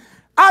 Timothy,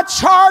 I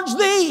charge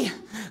thee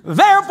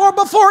therefore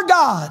before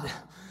God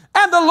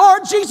and the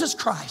Lord Jesus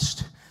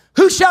Christ,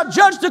 who shall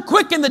judge the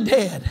quick and the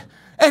dead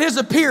at his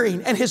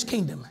appearing and his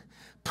kingdom.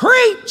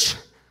 Preach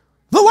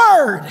the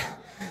word.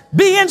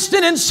 Be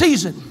instant in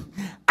season,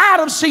 out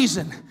of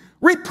season.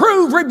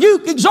 Reprove,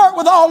 rebuke, exhort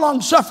with all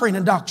long suffering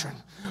and doctrine.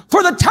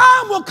 For the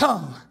time will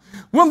come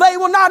when they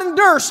will not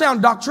endure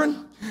sound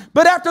doctrine,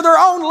 but after their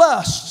own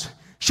lusts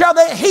shall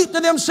they heap to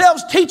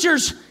themselves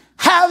teachers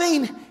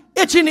having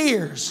itching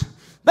ears.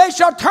 They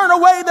shall turn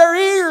away their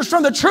ears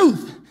from the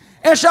truth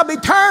and shall be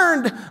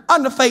turned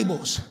unto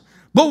fables.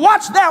 But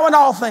watch thou in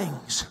all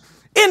things.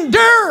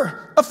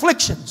 Endure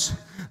afflictions.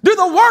 Do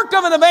the work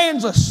of an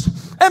evangelist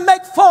and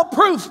make full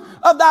proof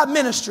of thy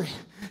ministry.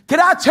 Can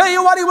I tell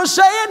you what he was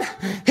saying?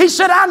 He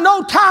said, I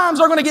know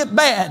times are going to get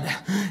bad.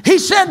 He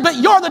said, but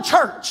you're the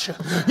church.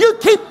 You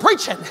keep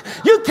preaching.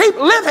 You keep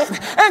living.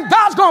 And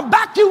God's going to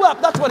back you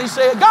up. That's what he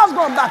said. God's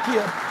going to back you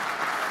up.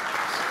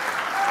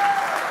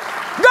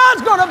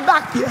 God's going to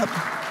back you up.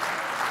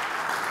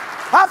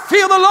 I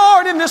feel the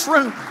Lord in this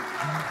room.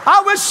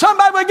 I wish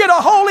somebody would get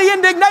a holy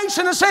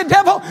indignation and say,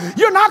 devil,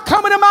 you're not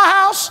coming to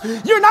my house.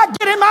 You're not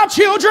getting my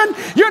children.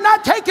 You're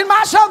not taking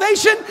my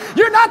salvation.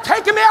 You're not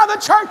taking me out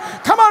of the church.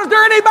 Come on, is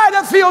there anybody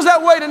that feels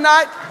that way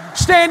tonight?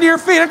 Stand to your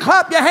feet and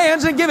clap your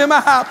hands and give him a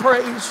high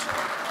praise.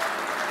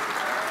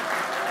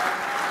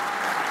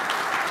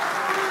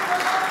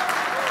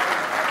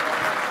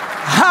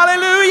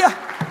 Hallelujah.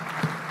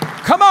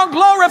 Come on,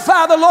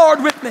 glorify the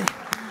Lord with me.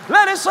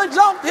 Let us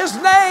exalt his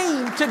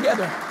name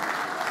together.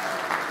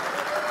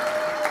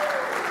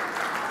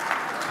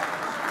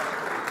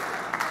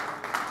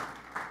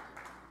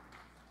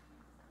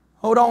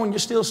 Hold on, you're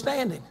still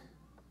standing.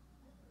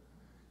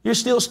 You're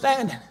still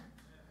standing.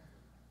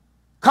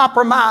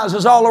 Compromise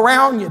is all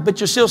around you, but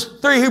you're still,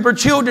 3 Hebrew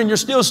children, you're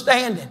still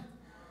standing.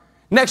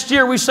 Next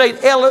year we say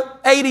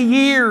 80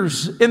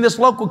 years in this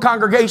local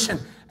congregation,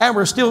 and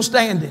we're still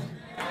standing.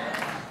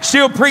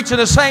 Still preaching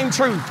the same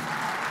truth.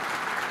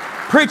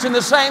 Preaching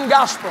the same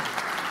gospel.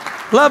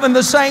 Loving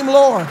the same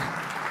Lord.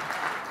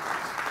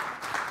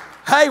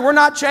 Hey, we're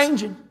not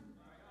changing.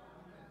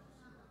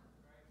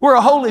 We're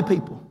a holy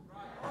people.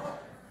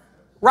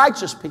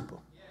 Righteous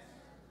people.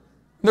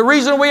 The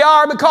reason we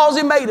are because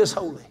he made us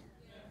holy.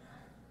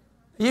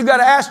 You've got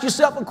to ask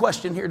yourself a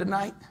question here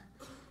tonight,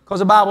 because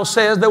the Bible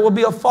says there will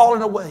be a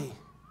falling away.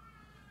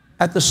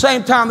 At the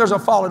same time there's a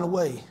falling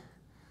away,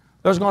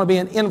 there's going to be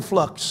an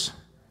influx.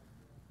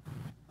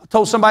 I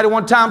told somebody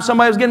one time,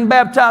 somebody was getting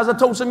baptized. I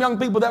told some young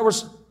people that were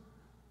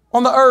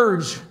on the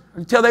urge. I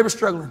could tell they were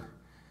struggling.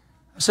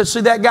 I said,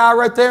 see that guy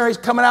right there? He's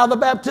coming out of the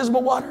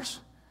baptismal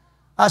waters.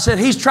 I said,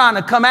 he's trying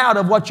to come out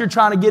of what you're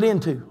trying to get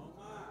into.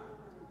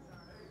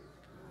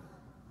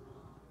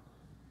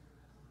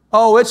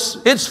 Oh,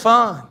 it's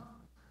fun.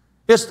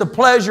 It's the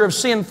pleasure of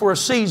sin for a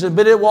season,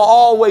 but it will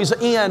always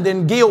end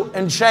in guilt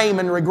and shame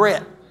and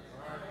regret.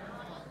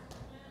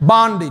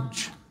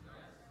 Bondage.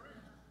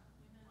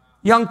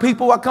 Young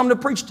people, I come to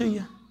preach to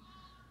you.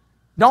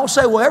 Don't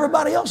say, well,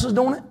 everybody else is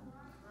doing it.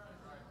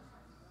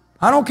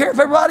 I don't care if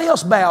everybody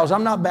else bows.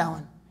 I'm not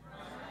bowing.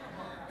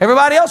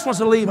 Everybody else wants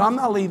to leave. I'm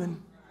not leaving.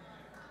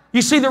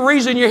 You see, the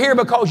reason you're here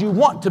because you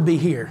want to be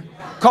here.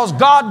 Because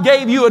God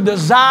gave you a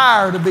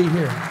desire to be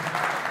here.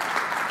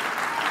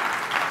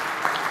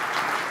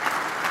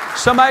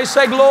 Somebody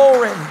say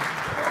glory.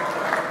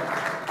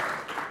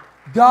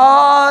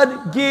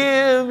 God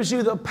gives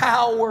you the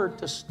power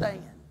to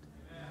stand.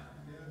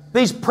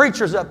 These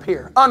preachers up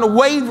here,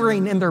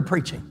 unwavering in their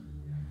preaching,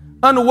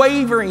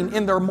 unwavering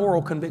in their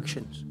moral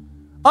convictions,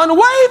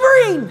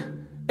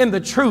 unwavering in the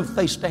truth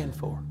they stand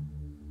for.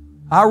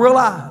 I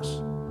realize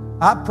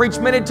I've preached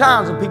many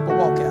times and people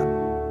walk out.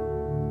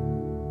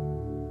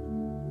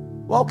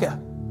 Walk out.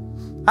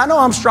 I know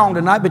I'm strong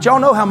tonight, but y'all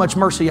know how much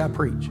mercy I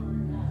preach.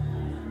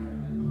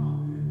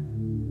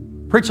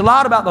 Preach a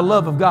lot about the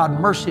love of God and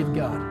mercy of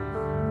God.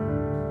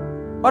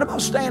 What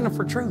about standing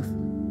for truth?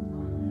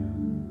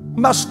 What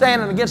about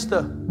standing against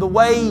the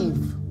wave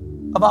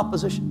of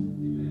opposition?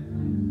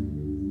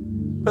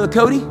 Brother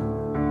Cody,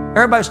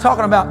 everybody's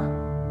talking about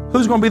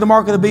who's going to be the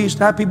mark of the beast.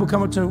 I have people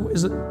come up to,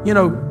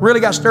 really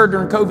got stirred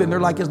during COVID, and they're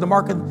like, is the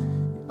mark of,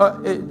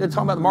 they're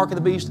talking about the mark of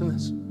the beast and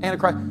this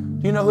Antichrist.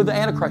 Do you know who the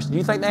Antichrist is? Do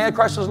you think the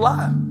Antichrist is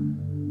alive?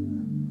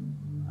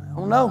 I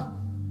don't know.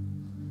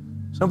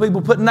 Some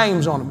people put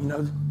names on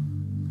them,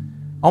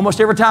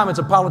 Almost every time it's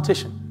a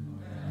politician.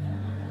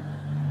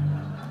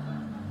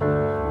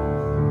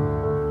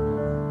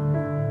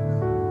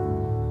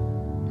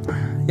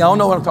 Y'all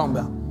know what I'm talking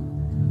about.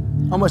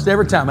 Almost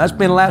every time. That's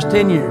been the last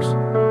 10 years.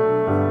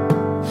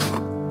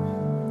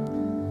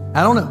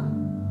 I don't know.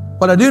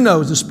 What I do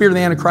know is the spirit of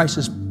the Antichrist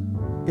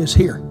is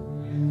here.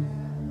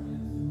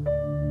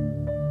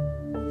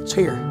 It's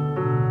here.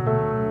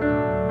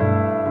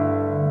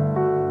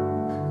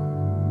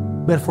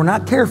 But if we're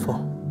not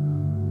careful,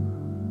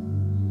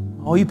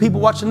 all you people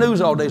watch the news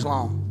all day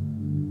long.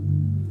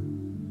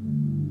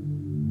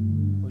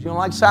 Because you don't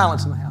like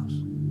silence in the house.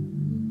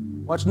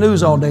 Watch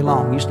news all day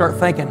long. You start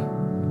thinking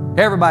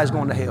everybody's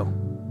going to hell.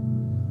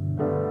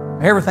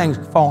 Everything's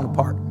falling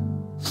apart.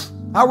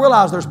 I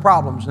realize there's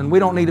problems and we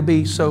don't need to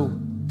be so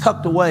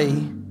tucked away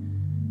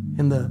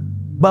in the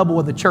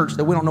bubble of the church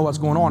that we don't know what's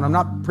going on. I'm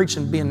not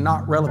preaching being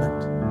not relevant.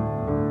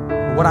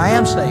 But what I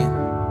am saying,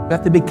 we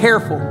have to be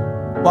careful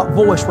what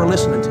voice we're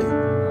listening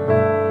to.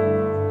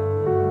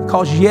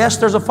 Because yes,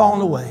 there's a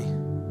falling away,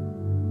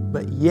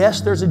 but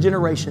yes, there's a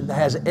generation that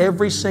has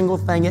every single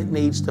thing it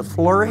needs to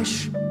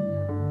flourish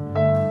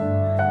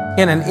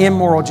in an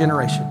immoral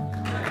generation.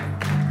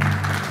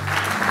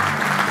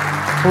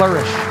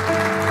 Flourish.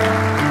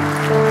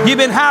 You've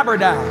been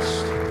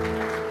hybridized.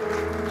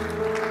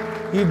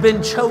 You've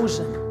been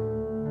chosen.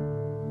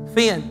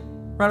 Finn,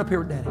 run up here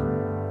with Daddy.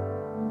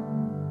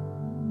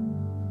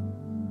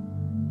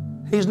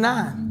 He's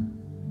 9.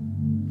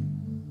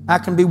 I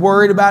can be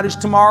worried about his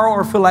tomorrow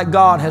or feel like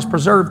God has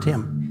preserved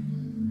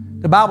him.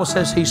 The Bible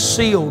says he's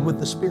sealed with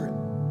the Spirit.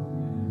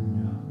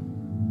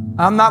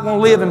 I'm not going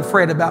to live and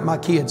fret about my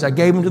kids. I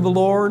gave them to the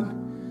Lord.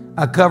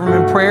 I cover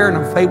them in prayer, and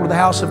I'm faithful to the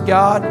house of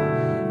God.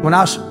 When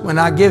I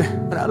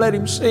let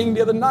him sing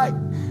the other night,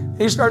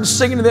 he started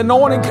singing, and the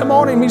anointing come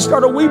on him. He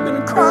started weeping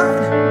and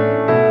crying.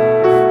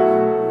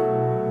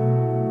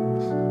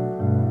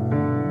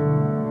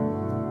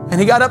 And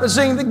he got up and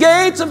sang, "The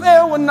gates of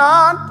hell will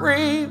not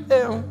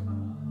prevail."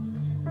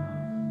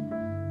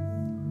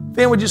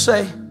 Finn, would you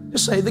say?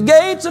 Just say, "The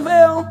gates of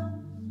hell,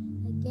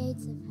 the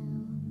gates of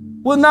hell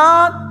will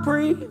not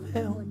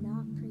prevail. will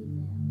not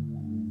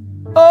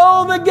prevail.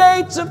 Oh, the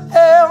gates of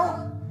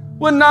hell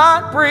will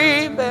not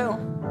prevail."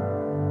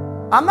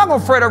 I'm not going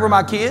to fret over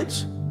my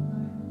kids,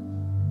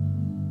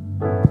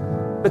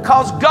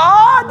 because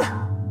God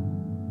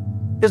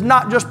is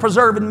not just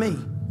preserving me.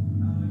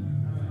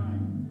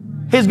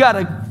 He's got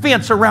a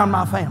fence around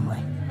my family.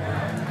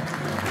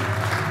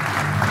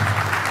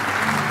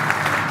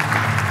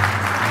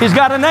 He's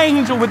got an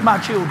angel with my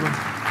children.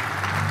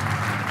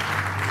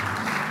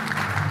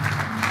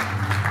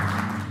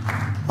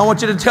 I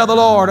want you to tell the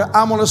Lord,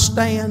 I'm going to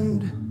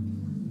stand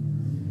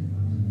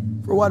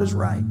for what is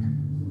right.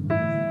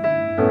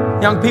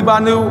 Young people, I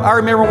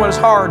remember when it was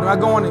hard. I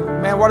go in,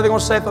 man, what are they going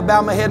to say if I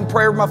bow my head and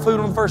pray over my food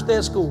on the first day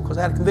of school? Because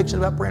I had a conviction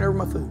about praying over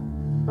my food.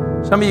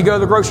 Some of you go to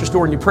the grocery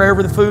store and you pray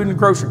over the food in the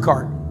grocery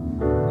cart.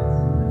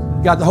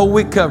 You got the whole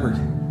week covered.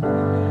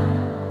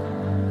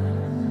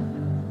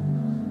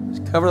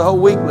 Just cover the whole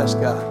week, bless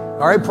God.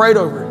 All right, prayed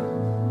over it.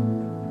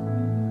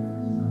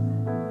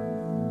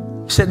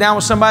 You sit down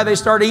with somebody, they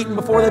start eating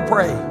before they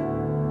pray. You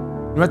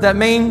know what that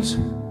means?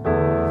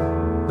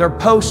 They're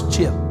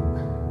post-chip.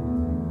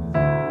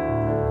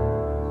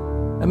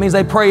 That means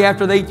they pray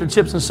after they eat their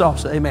chips and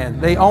salsa.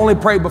 Amen. They only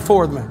pray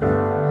before them.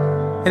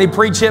 Any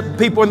pre-chip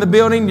people in the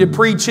building, you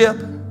pre-chip?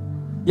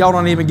 Y'all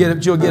don't even get it,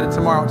 but you'll get it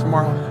tomorrow.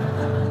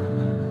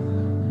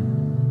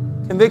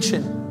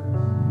 Conviction.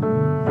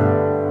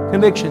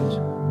 Convictions.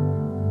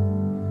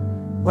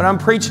 What I'm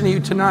preaching to you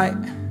tonight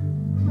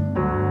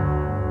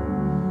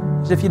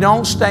is if you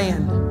don't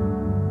stand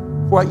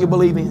for what you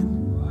believe in,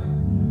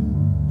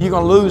 you're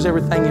going to lose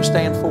everything you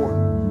stand for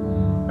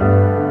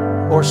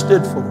or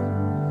stood for.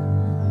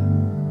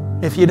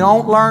 If you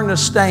don't learn to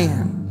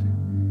stand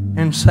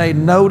and say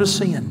no to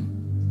sin.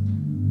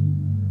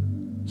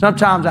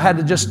 Sometimes I had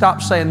to just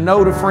stop saying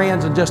no to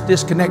friends and just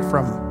disconnect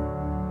from them.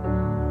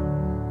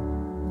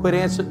 Quit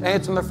answering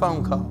their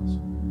phone calls.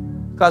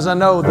 Because I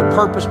know the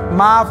purpose.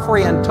 My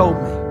friend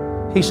told me,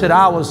 he said,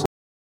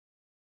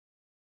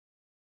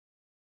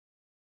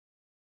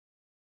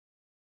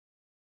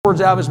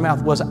 words out of his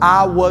mouth was,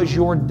 "I was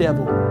your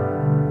devil."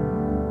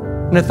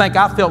 And to think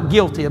I felt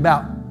guilty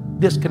about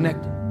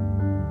disconnecting.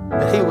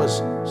 But he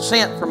was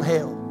sent from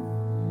hell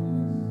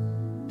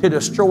to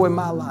destroy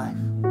my life.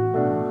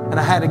 And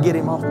I had to get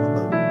him off my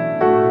boat.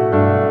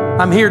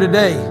 I'm here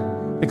today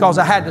because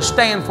I had to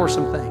stand for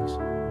some things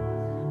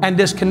and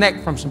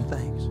disconnect from some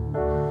things.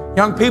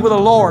 Young people, the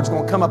Lord's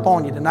going to come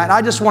upon you tonight.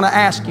 I just want to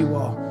ask you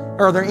all,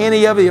 are there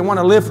any of you that want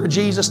to live for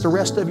Jesus the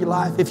rest of your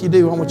life? If you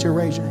do, I want you to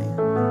raise your hand.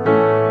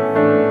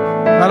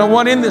 I don't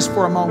want in this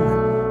for a moment.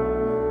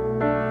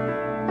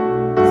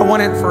 I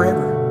want it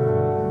forever.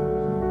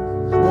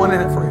 I want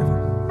in it forever.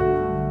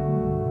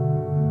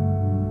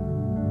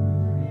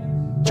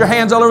 Put your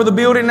hands all over the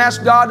building and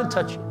ask God to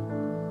touch you.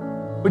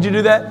 Would you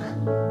do that?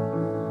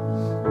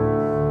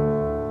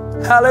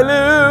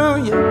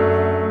 Hallelujah.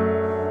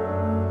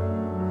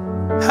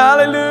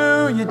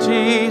 Hallelujah,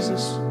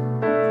 Jesus.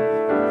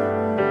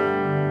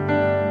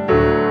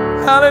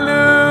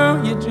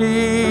 Hallelujah,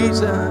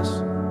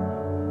 Jesus.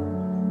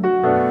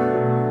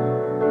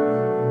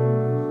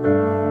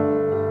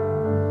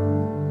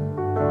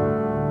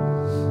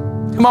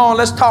 Come on,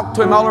 let's talk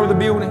to Him all over the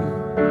building.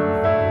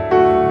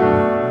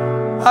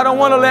 I don't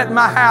want to let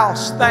my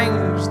house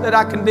things that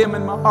I condemn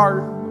in my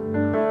heart.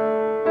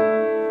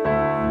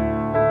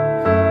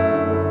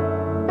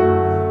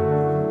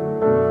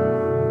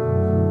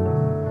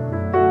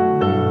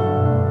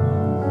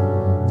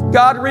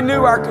 God,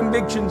 renew our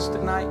convictions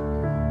tonight.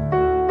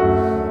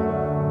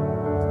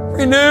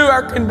 Renew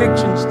our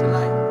convictions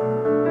tonight.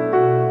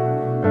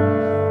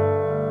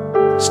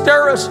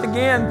 Stir us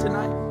again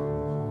tonight.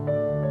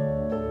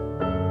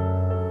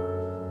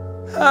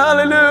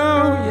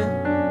 Hallelujah.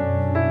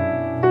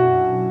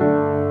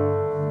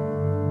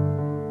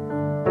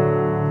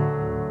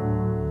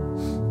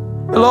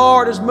 The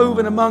Lord is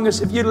moving among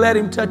us. If you let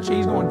Him touch you,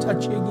 He's going to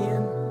touch you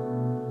again.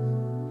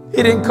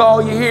 He didn't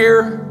call you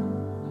here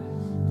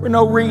for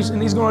no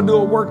reason. He's going to do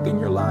a work in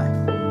your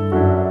life.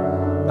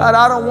 God,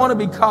 I don't want to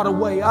be caught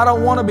away. I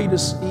don't want to be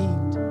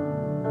deceived.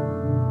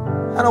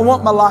 I don't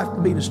want my life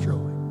to be destroyed.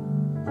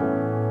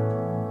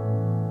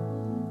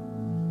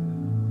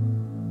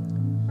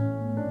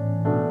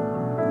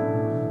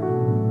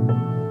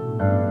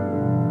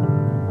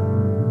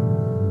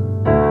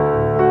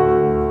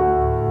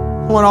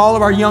 I want all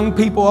of our young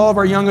people, all of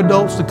our young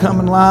adults to come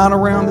and line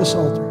around this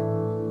altar.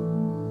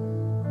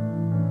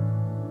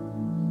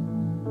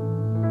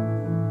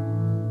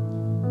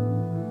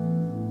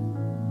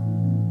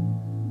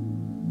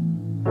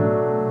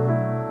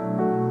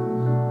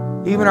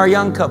 Even our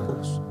young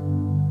couples.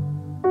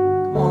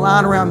 Come on,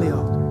 line around the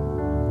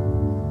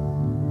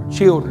altar. Our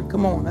children,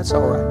 come on, that's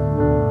all right.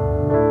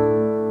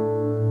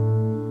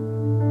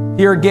 If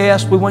you're a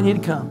guest, we want you to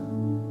come.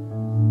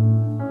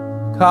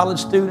 College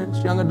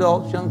students, young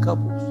adults, young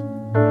couples.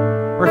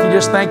 Or if you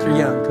just think you're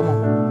young, come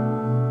on.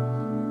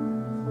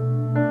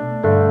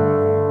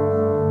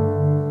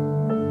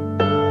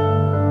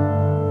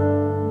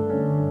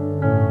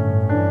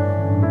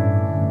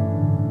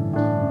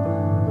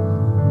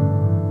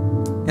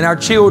 In our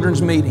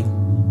children's meeting,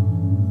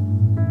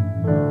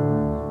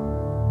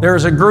 there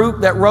was a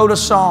group that wrote a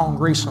song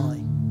recently,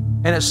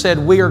 and it said,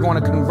 "We are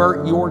going to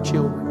convert your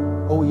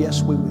children." Oh,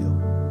 yes, we will.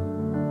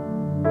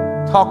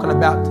 Talking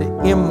about the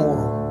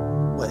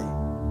immoral way.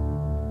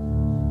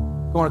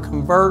 We're going to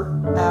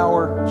convert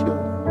our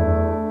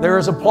children. There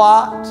is a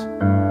plot,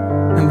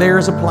 and there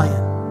is a plan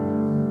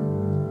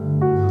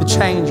to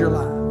change your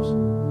lives.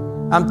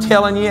 I'm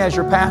telling you, as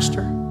your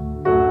pastor,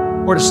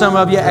 or to some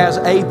of you as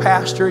a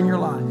pastor in your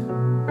life,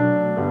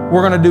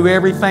 we're going to do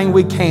everything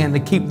we can to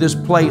keep this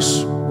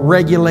place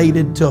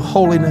regulated to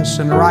holiness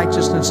and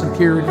righteousness and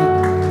purity,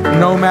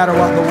 no matter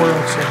what the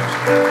world says.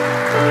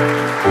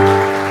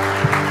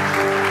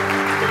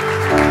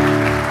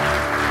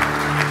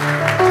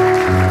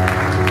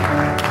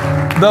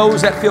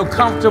 Those that feel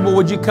comfortable,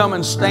 would you come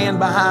and stand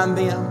behind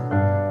them?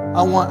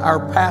 I want our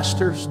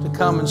pastors to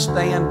come and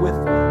stand with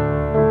me.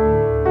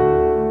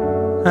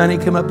 Honey,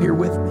 come up here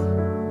with me.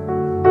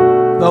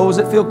 Those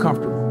that feel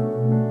comfortable.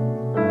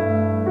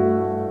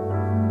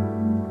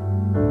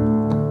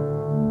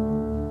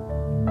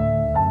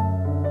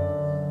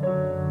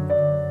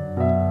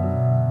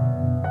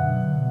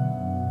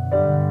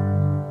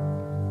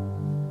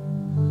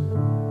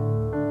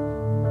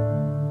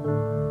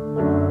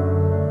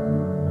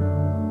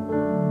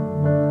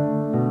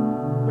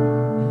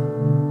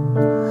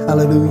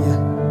 Hallelujah.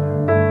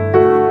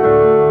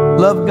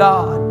 Love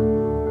God.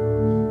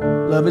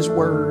 Love His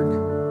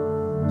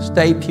Word.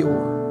 Stay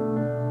pure.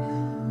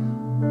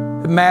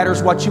 It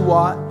matters what you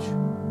watch.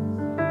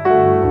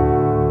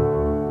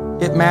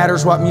 It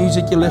matters what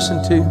music you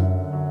listen to.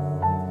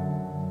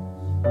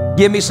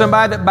 Give me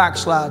somebody that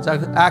backslides.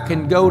 I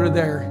can go to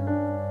their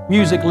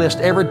music list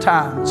every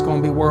time. It's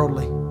going to be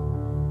worldly.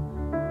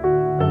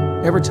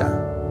 Every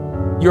time.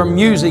 Your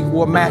music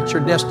will match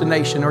your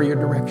destination or your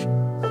direction.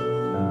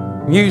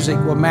 Music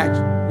will match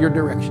your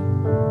direction.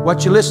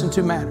 What you listen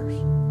to matters.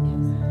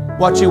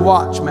 What you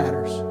watch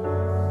matters.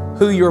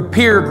 Who your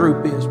peer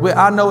group is.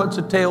 I know it's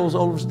a tales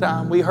old as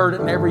time. We heard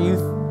it in every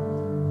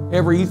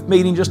youth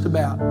meeting just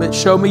about. But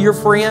show me your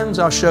friends,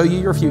 I'll show you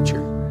your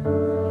future.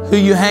 Who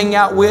you hang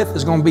out with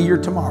is going to be your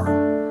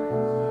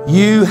tomorrow.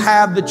 You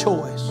have the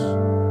choice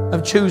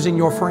of choosing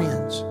your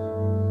friends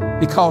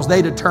because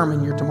they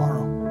determine your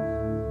tomorrow.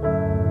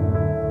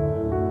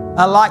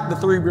 I like the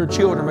three of your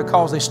children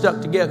because they stuck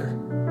together.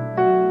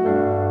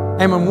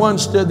 And when one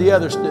stood, the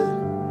other stood.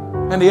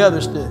 And the other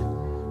stood.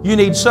 You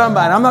need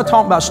somebody. I'm not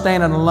talking about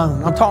standing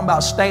alone. I'm talking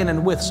about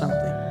standing with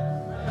something.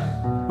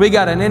 We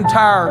got an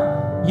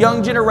entire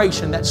young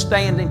generation that's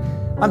standing.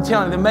 I'm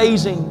telling you,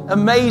 amazing,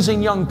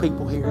 amazing young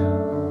people here.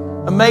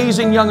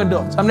 Amazing young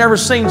adults. I've never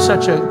seen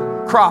such a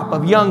crop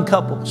of young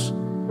couples,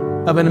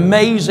 of an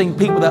amazing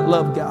people that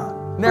love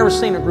God. Never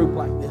seen a group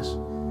like this.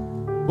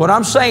 What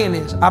I'm saying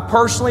is, I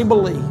personally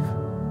believe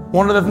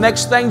one of the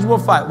next things we'll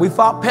fight, we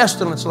fought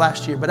pestilence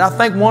last year, but I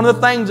think one of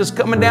the things that's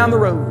coming down the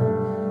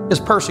road is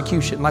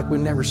persecution like we've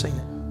never seen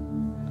it.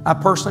 I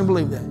personally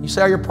believe that. You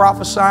say, you're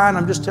prophesying,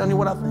 I'm just telling you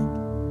what I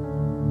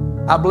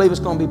think. I believe it's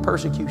going to be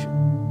persecution.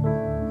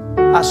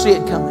 I see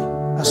it coming.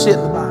 I see it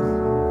in the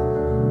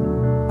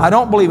Bible. I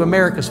don't believe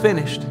America's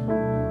finished.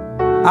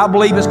 I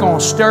believe it's going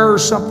to stir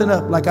something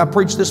up like I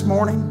preached this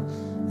morning.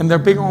 And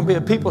there's going to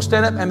be people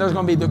stand up, and there's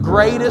going to be the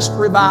greatest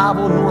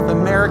revival North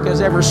America has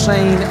ever seen,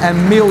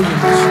 and millions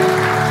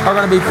are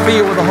going to be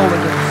filled with the Holy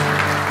Ghost.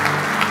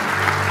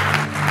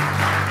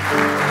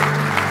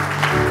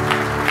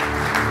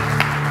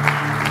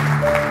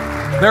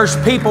 There's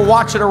people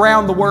watching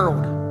around the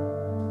world.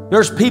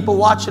 There's people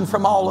watching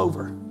from all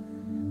over.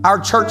 Our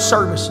church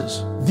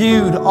services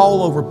viewed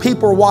all over.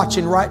 People are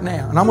watching right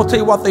now. And I'm going to tell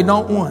you what they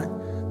don't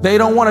want. They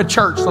don't want a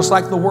church that's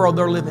like the world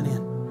they're living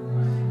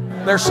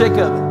in. They're sick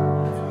of it.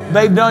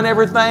 They've done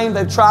everything.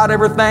 They've tried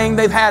everything.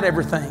 They've had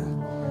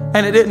everything.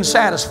 And it didn't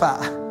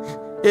satisfy.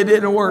 It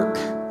didn't work.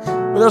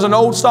 But there's an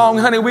old song,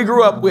 honey, we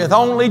grew up with.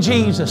 Only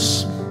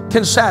Jesus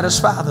can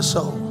satisfy the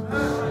soul.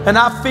 And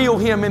I feel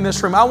Him in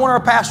this room. I want our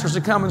pastors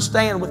to come and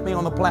stand with me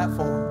on the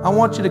platform. I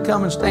want you to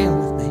come and stand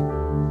with me.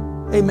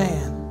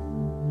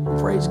 Amen.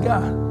 Praise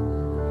God.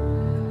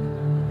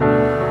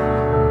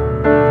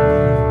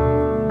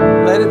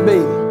 Let it be.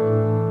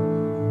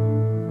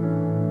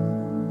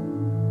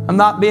 I'm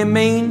not being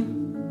mean.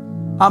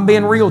 I'm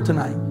being real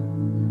tonight.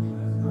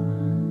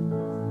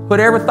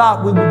 Whoever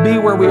thought we would be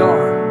where we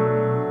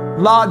are,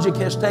 logic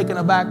has taken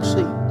a back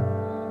seat.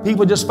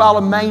 People just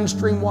follow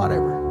mainstream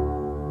whatever.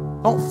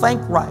 Don't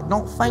think right.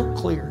 Don't think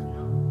clear.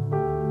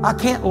 I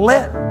can't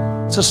let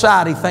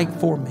society think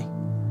for me.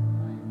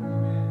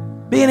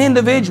 Be an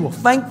individual.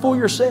 Think for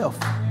yourself.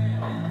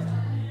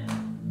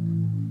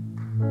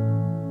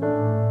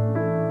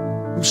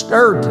 I'm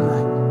stirred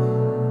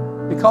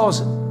tonight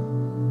because,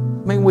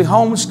 we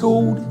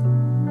homeschooled.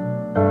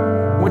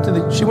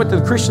 She went to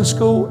the Christian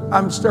school.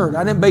 I'm stirred.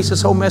 I didn't base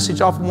this whole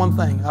message off of one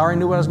thing. I already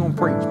knew what I was going to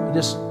preach.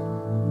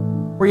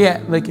 Where you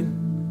at, Lincoln?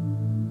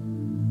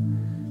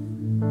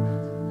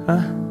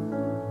 Huh?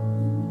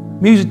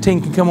 Music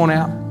team can come on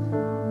out.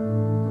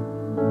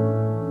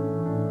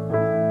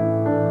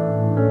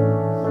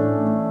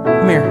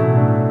 Come here.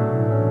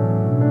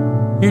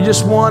 You're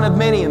just one of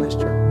many in this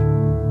church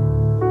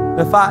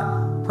that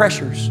fight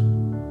pressures.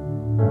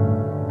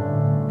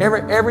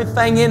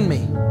 Everything in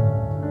me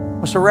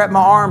wants to wrap my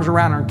arms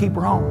around her and keep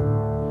her home.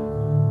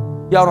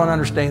 Y'all don't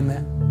understand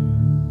that.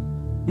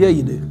 Yeah,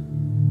 you do.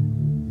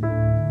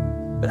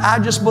 But I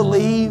just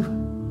believe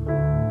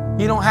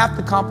you don't have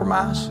to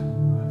compromise.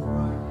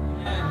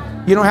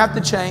 You don't have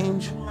to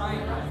change.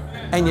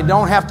 And you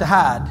don't have to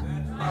hide.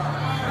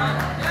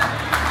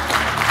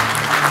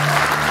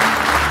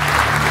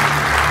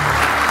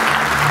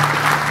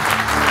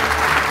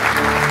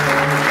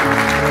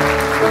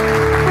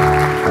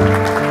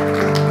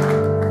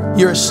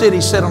 You're a city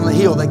set on the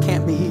hill that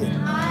can't be hid.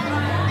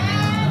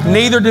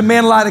 Neither do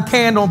men light a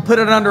candle and put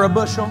it under a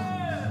bushel,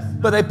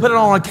 but they put it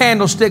on a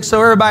candlestick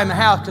so everybody in the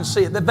house can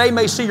see it, that they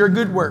may see your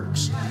good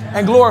works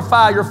and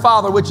glorify your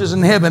Father which is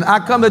in heaven. I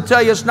come to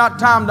tell you it's not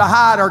time to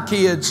hide our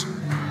kids.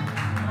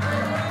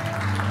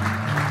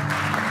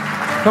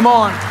 Come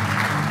on.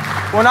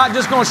 We're not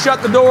just going to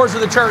shut the doors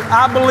of the church.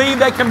 I believe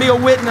they can be a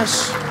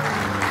witness.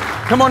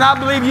 Come on, I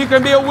believe you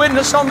can be a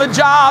witness on the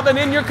job and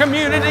in your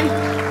community.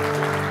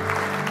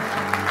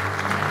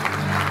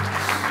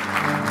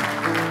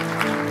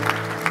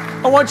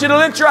 I want you to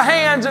lift your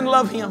hands and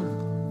love Him.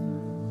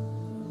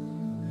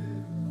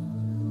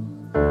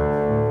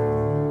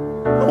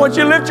 I want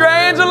you to lift your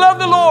hands and love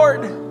the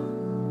Lord.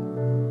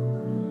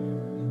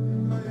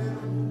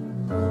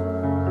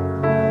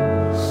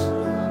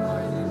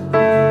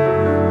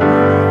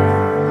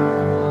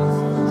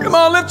 Come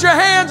on, lift your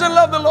hands and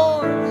love the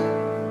Lord.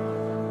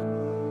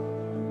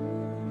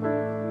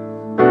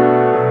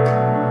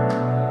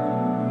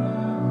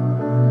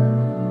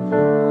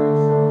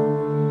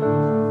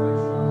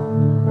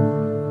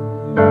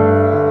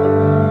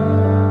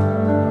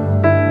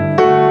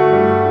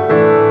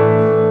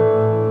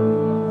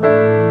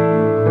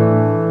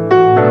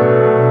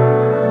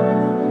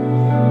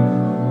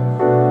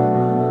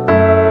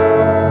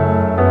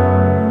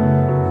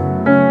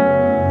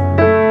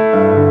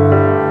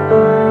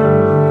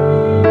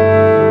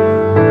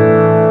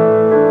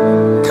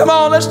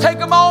 Let's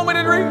take a moment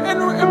and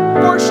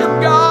worship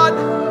God.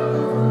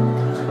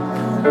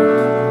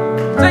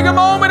 Take a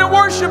moment and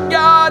worship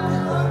God.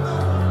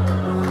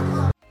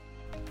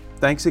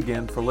 Thanks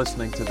again for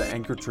listening to the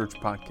Anchor Church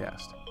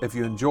podcast. If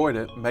you enjoyed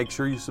it, make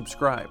sure you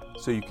subscribe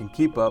so you can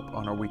keep up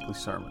on our weekly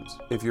sermons.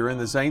 If you're in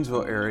the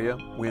Zanesville area,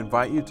 we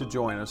invite you to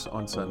join us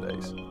on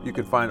Sundays. You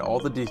can find all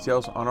the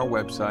details on our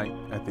website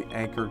at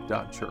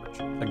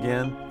theanchor.church.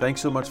 Again, thanks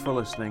so much for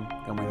listening,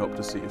 and we hope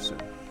to see you soon.